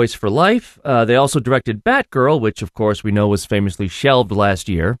Bad Boys for Life. They also directed Batgirl, which of course we know was famously shelved last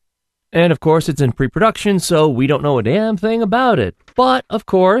year. And of course it's in pre-production, so we don't know a damn thing about it. But of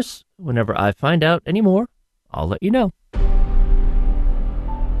course, whenever I find out any more, I'll let you know.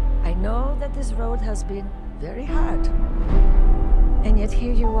 I know that this road has been very hard. And yet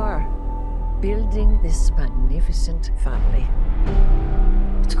here you are, building this magnificent family.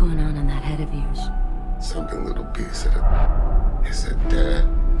 What's going on in that head of yours? Something little B said it. He said, Dad,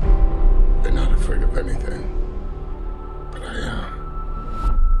 they're not afraid of anything. But I am.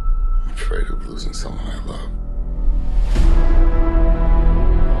 I'm afraid of losing someone I love.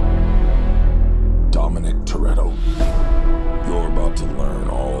 Dominic Toretto, you're about to learn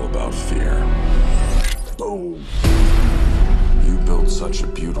all about fear. Boom! You built such a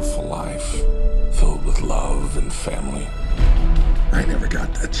beautiful life, filled with love and family. I never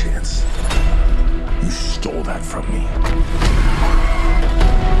got that chance. You stole that from me.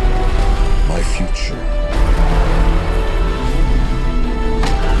 My future.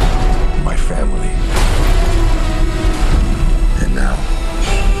 My family. And now,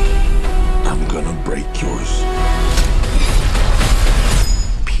 I'm gonna break yours.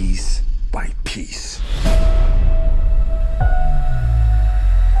 Piece by piece.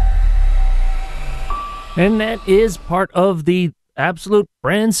 And that is part of the absolute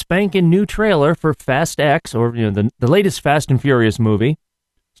brand spanking new trailer for Fast X, or the latest Fast and Furious movie,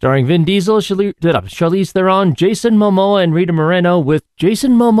 starring Vin Diesel, Charlize Theron, Jason Momoa, and Rita Moreno, with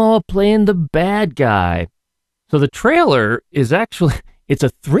Jason Momoa playing the bad guy. So the trailer is actually, it's a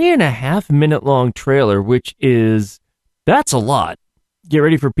 3.5 minute long trailer, that's a lot. Get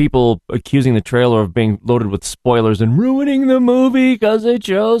ready for people accusing the trailer of being loaded with spoilers and ruining the movie because it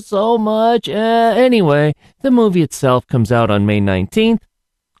shows so much. Anyway, the movie itself comes out on May 19th.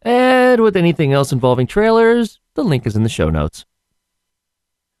 And with anything else involving trailers, the link is in the show notes.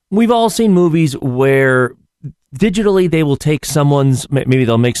 We've all seen movies where digitally they will take maybe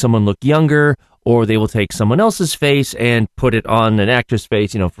they'll make someone look younger, or they will take someone else's face and put it on an actor's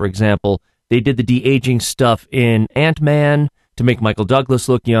face. For example, they did the de-aging stuff in Ant-Man to make Michael Douglas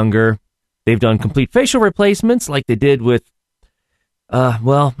look younger. They've done complete facial replacements like they did with,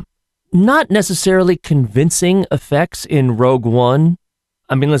 not necessarily convincing effects in Rogue One.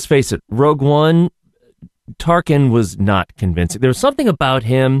 I mean, let's face it, Rogue One, Tarkin was not convincing. There was something about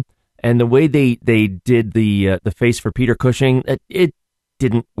him and the way they did the face for Peter Cushing, it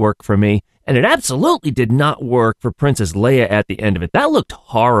didn't work for me. And it absolutely did not work for Princess Leia at the end of it. That looked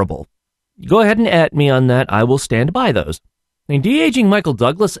horrible. Go ahead and at me on that. I will stand by those. And de-aging Michael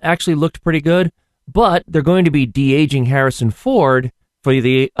Douglas actually looked pretty good, but they're going to be de-aging Harrison Ford for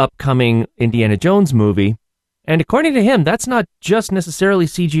the upcoming Indiana Jones movie. And according to him, that's not just necessarily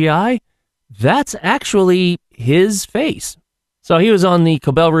CGI. That's actually his face. So he was on the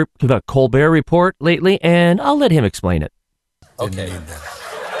Colbert Report lately, and I'll let him explain it. Okay.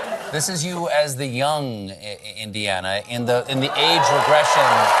 This is you as the young Indiana in the age regression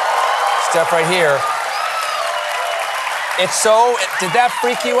stuff right here. Did that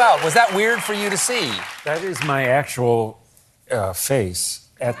freak you out? Was that weird for you to see? That is my actual face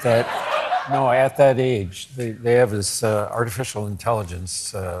at that age. They have this artificial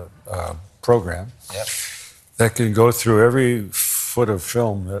intelligence program that can go through every foot of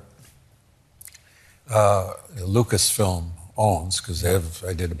film that Lucasfilm owns, because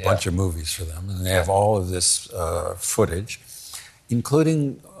I did a bunch of movies for them, and they have all of this footage,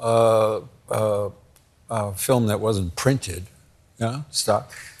 including film that wasn't printed,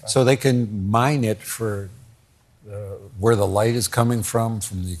 stuff. So they can mine it for where the light is coming from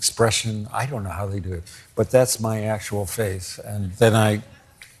the expression. I don't know how they do it, but that's my actual face. And then I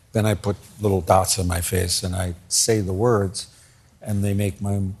put little dots on my face, and I say the words, and they make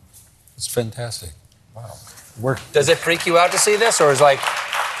it's fantastic. Wow. Work. Does it freak you out to see this, or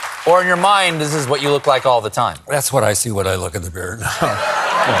or in your mind, this is what you look like all the time? That's what I see when I look in the mirror now.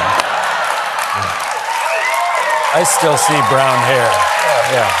 I still see brown hair.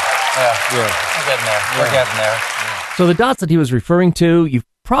 Yeah. We're getting there. So the dots that he was referring to, you've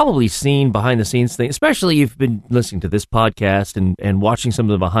probably seen behind-the-scenes things, especially if you've been listening to this podcast and watching some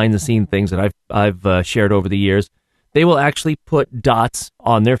of the behind-the-scene things that I've shared over the years. They will actually put dots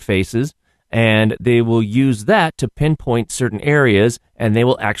on their faces, and they will use that to pinpoint certain areas, and they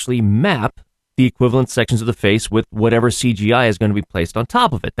will actually map the equivalent sections of the face with whatever CGI is going to be placed on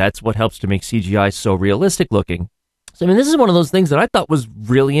top of it. That's what helps to make CGI so realistic looking. So, I mean, this is one of those things that I thought was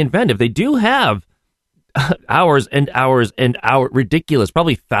really inventive. They do have hours and hours and hours, ridiculous,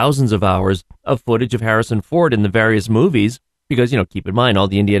 probably thousands of hours of footage of Harrison Ford in the various movies, because, keep in mind, all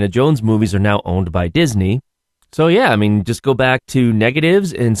the Indiana Jones movies are now owned by Disney. So, yeah, I mean, just go back to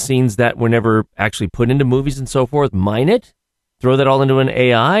negatives and scenes that were never actually put into movies and so forth, mine it, throw that all into an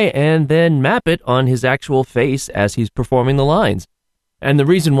AI, and then map it on his actual face as he's performing the lines. And the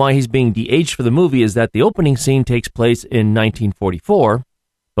reason why he's being de-aged for the movie is that the opening scene takes place in 1944,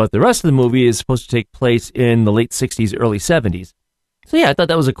 but the rest of the movie is supposed to take place in the late 60s, early 70s. So yeah, I thought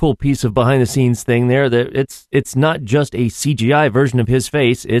that was a cool piece of behind-the-scenes thing there, that it's not just a CGI version of his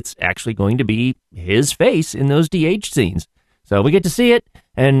face, it's actually going to be his face in those de-aged scenes. So we get to see it,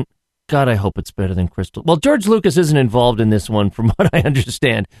 and God, I hope it's better than Crystal. Well, George Lucas isn't involved in this one, from what I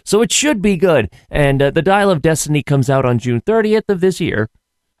understand, so it should be good. And The Dial of Destiny comes out on June 30th of this year.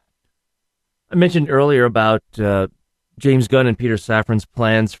 I mentioned earlier about James Gunn and Peter Safran's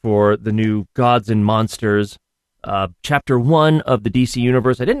plans for the new Gods and Monsters, Chapter 1 of the DC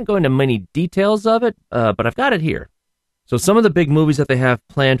Universe. I didn't go into many details of it, but I've got it here. So some of the big movies that they have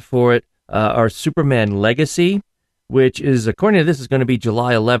planned for it are Superman Legacy, which is, according to this, is going to be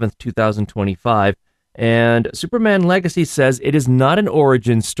July 11th, 2025. And Superman Legacy says it is not an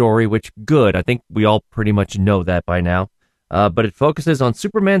origin story, which, good. I think we all pretty much know that by now. But it focuses on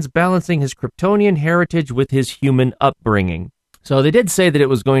Superman's balancing his Kryptonian heritage with his human upbringing. So they did say that it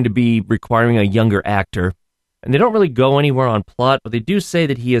was going to be requiring a younger actor. And they don't really go anywhere on plot, but they do say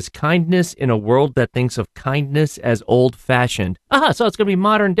that he is kindness in a world that thinks of kindness as old-fashioned. So it's going to be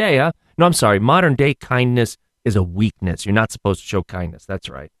modern day, huh? No, I'm sorry. Modern day kindness is a weakness. You're not supposed to show kindness. That's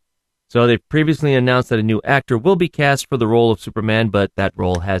right. So they've previously announced that a new actor will be cast for the role of Superman, but that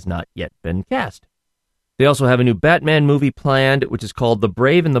role has not yet been cast. They also have a new Batman movie planned, which is called The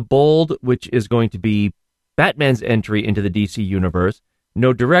Brave and the Bold, which is going to be Batman's entry into the DC universe.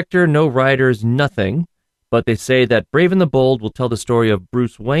 No director, no writers, nothing. But they say that Brave and the Bold will tell the story of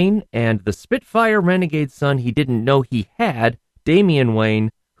Bruce Wayne and the Spitfire renegade son he didn't know he had, Damian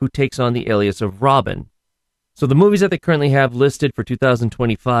Wayne, who takes on the alias of Robin. So the movies that they currently have listed for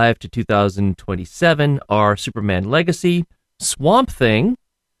 2025 to 2027 are Superman Legacy, Swamp Thing,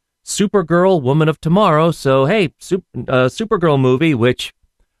 Supergirl, Woman of Tomorrow. So, hey, Supergirl movie, which,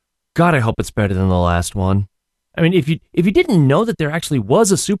 God, I hope it's better than the last one. I mean, if you didn't know that there actually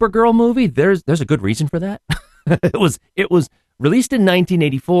was a Supergirl movie, there's a good reason for that. It was released in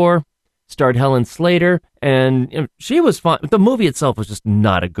 1984, starred Helen Slater, and she was fine. The movie itself was just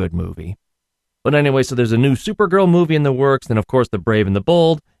not a good movie. But anyway, so there's a new Supergirl movie in the works, then of course The Brave and the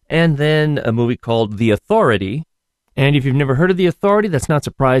Bold, and then a movie called The Authority. And if you've never heard of The Authority, that's not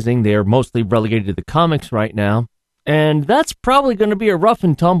surprising. They're mostly relegated to the comics right now. And that's probably going to be a rough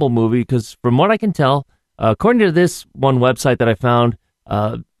and tumble movie, because from what I can tell, according to this one website that I found,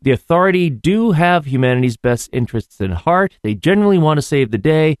 The Authority do have humanity's best interests in heart. They generally want to save the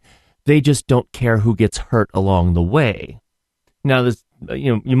day. They just don't care who gets hurt along the way. Now, this,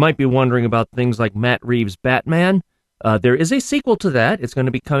 you might be wondering about things like Matt Reeves' Batman. There is a sequel to that. It's going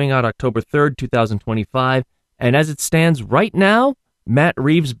to be coming out October 3rd, 2025. And as it stands right now, Matt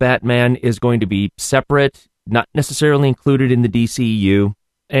Reeves' Batman is going to be separate, not necessarily included in the DCEU.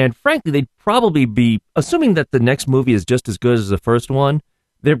 And frankly, they'd probably be, assuming that the next movie is just as good as the first one,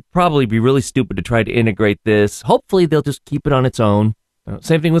 they'd probably be really stupid to try to integrate this. Hopefully, they'll just keep it on its own.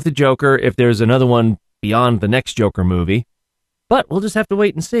 Same thing with the Joker, if there's another one beyond the next Joker movie. But we'll just have to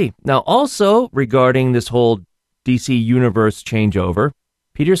wait and see. Now, also, regarding this whole DC Universe changeover,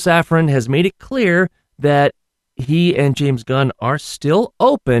 Peter Safran has made it clear that he and James Gunn are still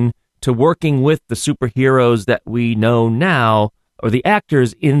open to working with the superheroes that we know now, or the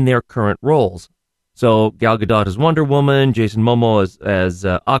actors in their current roles. So Gal Gadot as Wonder Woman, Jason Momoa as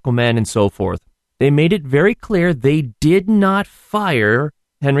Aquaman, and so forth. They made it very clear they did not fire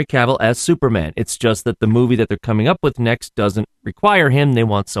Henry Cavill as Superman. It's just that the movie that they're coming up with next doesn't require him. They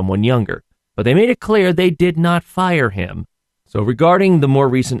want someone younger. But they made it clear they did not fire him. So regarding the more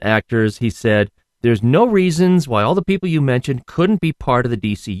recent actors, he said, "There's no reasons why all the people you mentioned couldn't be part of the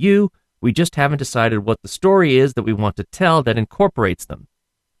DCU. We just haven't decided what the story is that we want to tell that incorporates them."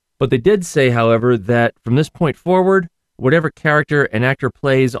 But they did say, however, that from this point forward, whatever character an actor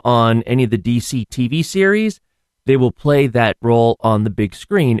plays on any of the DC TV series, they will play that role on the big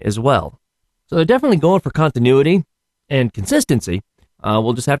screen as well. So they're definitely going for continuity and consistency.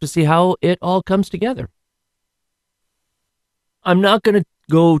 We'll just have to see how it all comes together. I'm not going to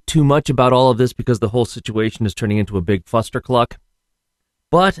go too much about all of this because the whole situation is turning into a big fustercluck.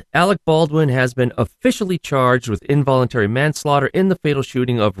 But Alec Baldwin has been officially charged with involuntary manslaughter in the fatal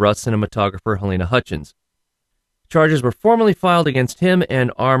shooting of Rust cinematographer Helena Hutchins. Charges were formally filed against him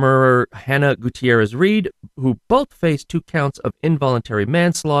and armorer Hannah Gutierrez-Reed, who both faced 2 counts of involuntary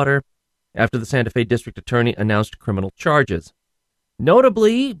manslaughter after the Santa Fe District Attorney announced criminal charges.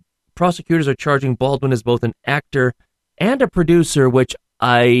 Notably, prosecutors are charging Baldwin as both an actor and a producer, which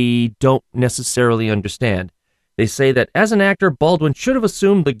I don't necessarily understand. They say that as an actor, Baldwin should have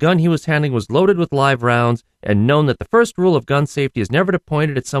assumed the gun he was handling was loaded with live rounds and known that the first rule of gun safety is never to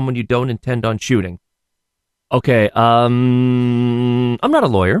point it at someone you don't intend on shooting. Okay, I'm not a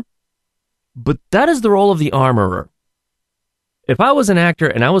lawyer, but that is the role of the armorer. If I was an actor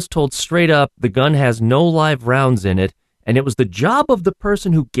and I was told straight up the gun has no live rounds in it, and it was the job of the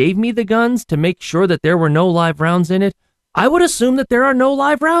person who gave me the guns to make sure that there were no live rounds in it, I would assume that there are no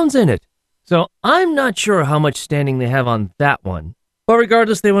live rounds in it. So I'm not sure how much standing they have on that one. But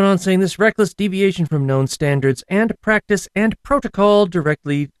regardless, they went on saying this reckless deviation from known standards and practice and protocol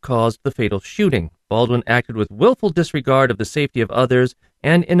directly caused the fatal shooting. Baldwin acted with willful disregard of the safety of others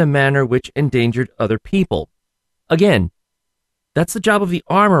and in a manner which endangered other people. Again, that's the job of the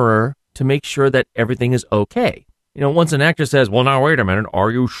armorer to make sure that everything is okay. You know, once an actor says, well, now, wait a minute,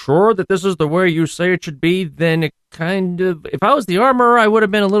 are you sure that this is the way you say it should be? Then it kind of, if I was the armorer, I would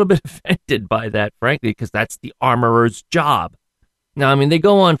have been a little bit offended by that, frankly, because that's the armorer's job. Now, I mean, they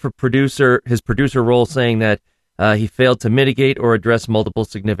go on for his producer role, saying that he failed to mitigate or address multiple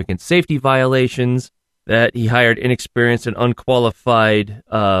significant safety violations, that he hired inexperienced and unqualified,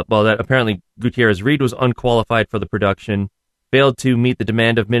 that apparently Gutierrez-Reed was unqualified for the production, failed to meet the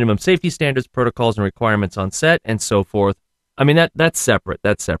demand of minimum safety standards, protocols, and requirements on set, and so forth. I mean, that's separate.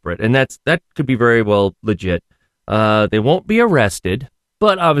 And that could be very well legit. They won't be arrested,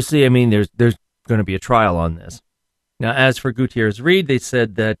 but obviously, I mean, there's going to be a trial on this. Now, as for Gutierrez-Reed, they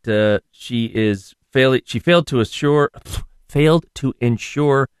said that she failed to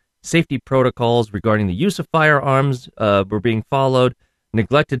ensure safety protocols regarding the use of firearms were being followed,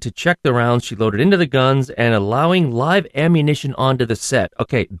 neglected to check the rounds she loaded into the guns, and allowing live ammunition onto the set.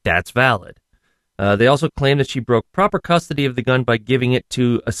 Okay, that's valid. They also claimed that she broke proper custody of the gun by giving it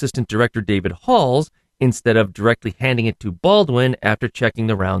to Assistant Director David Halls instead of directly handing it to Baldwin after checking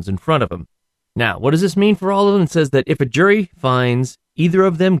the rounds in front of him. Now, what does this mean for all of them? It says that if a jury finds either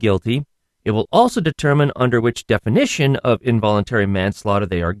of them guilty, it will also determine under which definition of involuntary manslaughter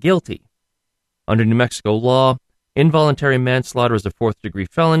they are guilty. Under New Mexico law, involuntary manslaughter is a fourth-degree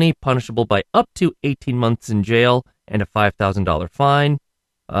felony, punishable by up to 18 months in jail and a $5,000 fine.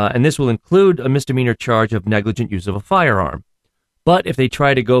 And this will include a misdemeanor charge of negligent use of a firearm. But if they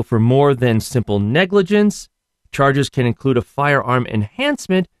try to go for more than simple negligence, charges can include a firearm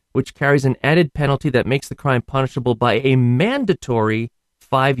enhancement, which carries an added penalty that makes the crime punishable by a mandatory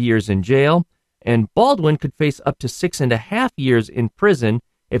 5 years in jail, and Baldwin could face up to 6.5 years in prison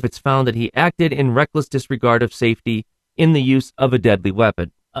if it's found that he acted in reckless disregard of safety in the use of a deadly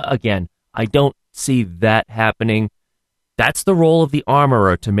weapon. Again, I don't see that happening. That's the role of the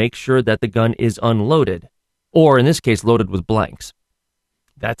armorer, to make sure that the gun is unloaded, or in this case, loaded with blanks.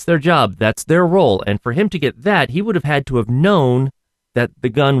 That's their job. That's their role. And for him to get that, he would have had to have known that the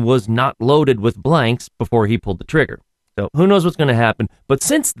gun was not loaded with blanks before he pulled the trigger. So who knows what's going to happen. But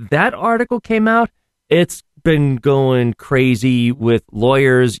since that article came out, it's been going crazy with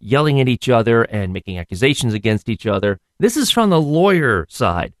lawyers yelling at each other and making accusations against each other. This is from the lawyer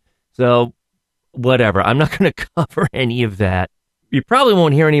side. So whatever. I'm not going to cover any of that. You probably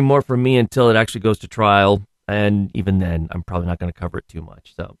won't hear any more from me until it actually goes to trial. And even then, I'm probably not going to cover it too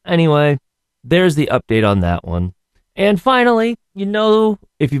much. So anyway, there's the update on that one. And finally,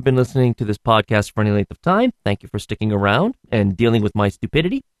 if you've been listening to this podcast for any length of time, thank you for sticking around and dealing with my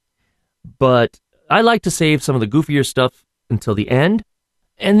stupidity. But I like to save some of the goofier stuff until the end,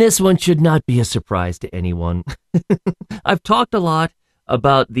 and this one should not be a surprise to anyone. I've talked a lot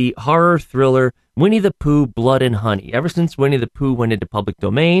about the horror thriller Winnie the Pooh, Blood and Honey, ever since Winnie the Pooh went into public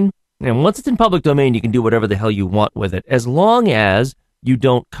domain. And once it's in public domain, you can do whatever the hell you want with it, as long as you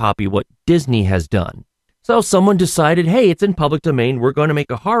don't copy what Disney has done. So someone decided, hey, it's in public domain, we're going to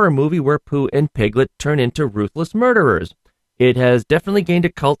make a horror movie where Pooh and Piglet turn into ruthless murderers. It has definitely gained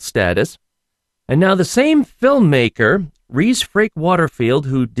a cult status. And now the same filmmaker, Rhys Frake Waterfield,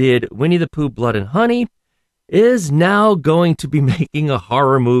 who did Winnie the Pooh, Blood and Honey, is now going to be making a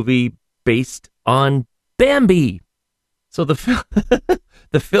horror movie based on Bambi. So the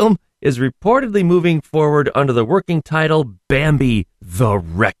film is reportedly moving forward under the working title Bambi: The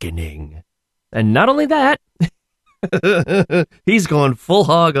Reckoning. And not only that, he's going full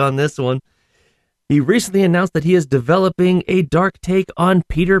hog on this one. He recently announced that he is developing a dark take on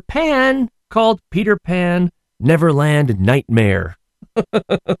Peter Pan called Peter Pan Neverland Nightmare.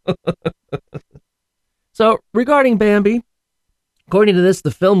 So, regarding Bambi, according to this,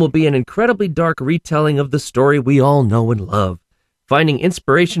 the film will be an incredibly dark retelling of the story we all know and love. Finding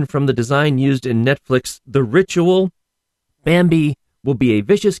inspiration from the design used in Netflix' The Ritual, Bambi will be a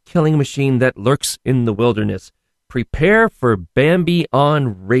vicious killing machine that lurks in the wilderness. Prepare for Bambi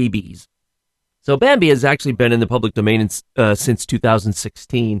on rabies. So Bambi has actually been in the public domain since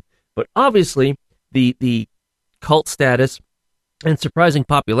 2016, but obviously the cult status and surprising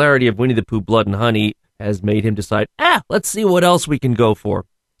popularity of Winnie the Pooh, Blood and Honey has made him decide, let's see what else we can go for.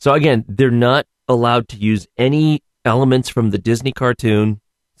 So again, they're not allowed to use any elements from the Disney cartoon,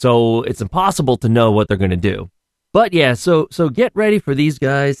 so it's impossible to know what they're going to do. But yeah, so get ready for these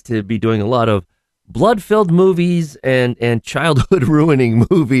guys to be doing a lot of blood-filled movies and childhood-ruining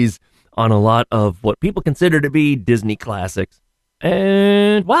movies on a lot of what people consider to be Disney classics.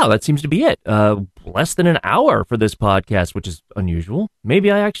 And wow, that seems to be it. Less than an hour for this podcast, which is unusual.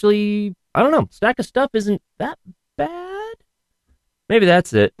 Maybe I don't know, stack of stuff isn't that bad? Maybe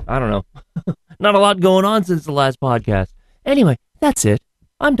that's it. I don't know. Not a lot going on since the last podcast. Anyway, that's it.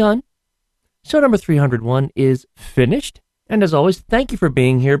 I'm done. Show number 301 is finished. And as always, thank you for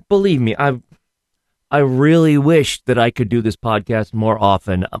being here. Believe me, I really wish that I could do this podcast more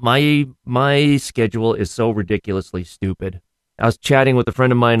often. My schedule is so ridiculously stupid. I was chatting with a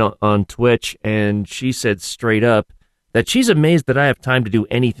friend of mine on Twitch, and she said straight up that she's amazed that I have time to do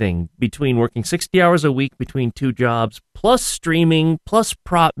anything between working 60 hours a week between two jobs, plus streaming, plus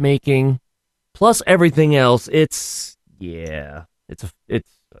prop making, plus everything else. It's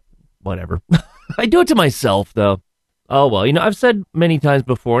whatever. I do it to myself, though. Oh, well, I've said many times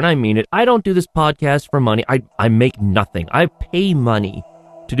before, and I mean it, I don't do this podcast for money. I make nothing. I pay money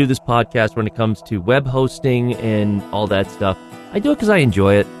to do this podcast when it comes to web hosting and all that stuff. I do it because I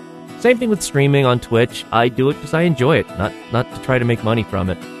enjoy it. Same thing with streaming on Twitch. I do it because I enjoy it, not to try to make money from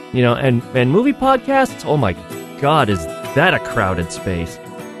it. And movie podcasts, oh my God, is that a crowded space.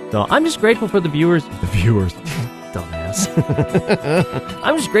 So I'm just grateful for the viewers, dumbass.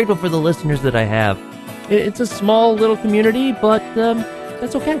 I'm just grateful for the listeners that I have. It's a small little community, but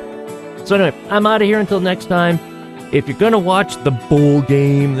that's okay. So anyway, I'm out of here until next time. If you're going to watch the bowl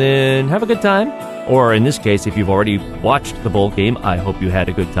game, then have a good time. Or in this case, if you've already watched the bowl game, I hope you had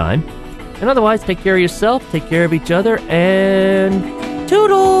a good time. And otherwise, take care of yourself, take care of each other, and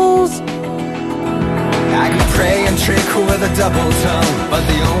toodles! I can pray and trick with a double tongue, but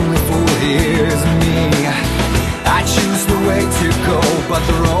the only fool here is me. I choose the way to go, but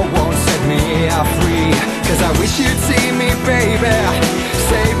the road won't set me free. Cause I wish you'd see me, baby.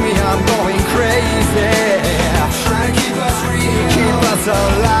 Save me, I'm going crazy. Try to keep us real, keep us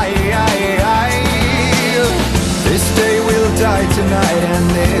alive. This day will die tonight, and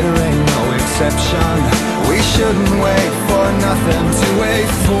there ain't no exception. We shouldn't wait for nothing to wait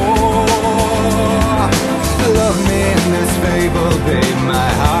for. Love me in this fable, babe.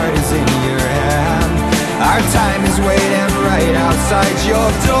 My heart is in your hand. Our time is waiting right outside your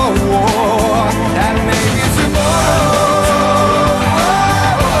door. And maybe tomorrow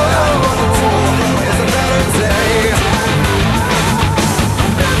is a better day.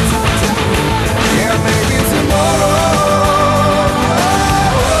 Yeah, maybe tomorrow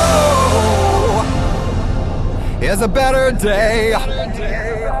is a better day.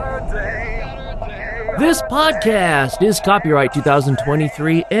 This podcast is copyright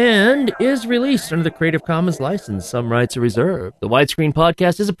 2023 and is released under the Creative Commons license. Some rights are reserved. The Widescreen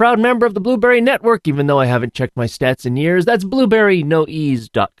Podcast is a proud member of the Blueberry Network, even though I haven't checked my stats in years. That's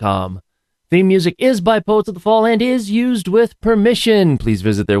blueberrynoease.com. Theme music is by Poets of the Fall and is used with permission. Please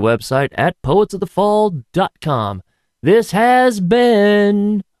visit their website at poetsofthefall.com. This has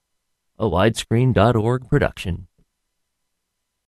been a widescreen.org production.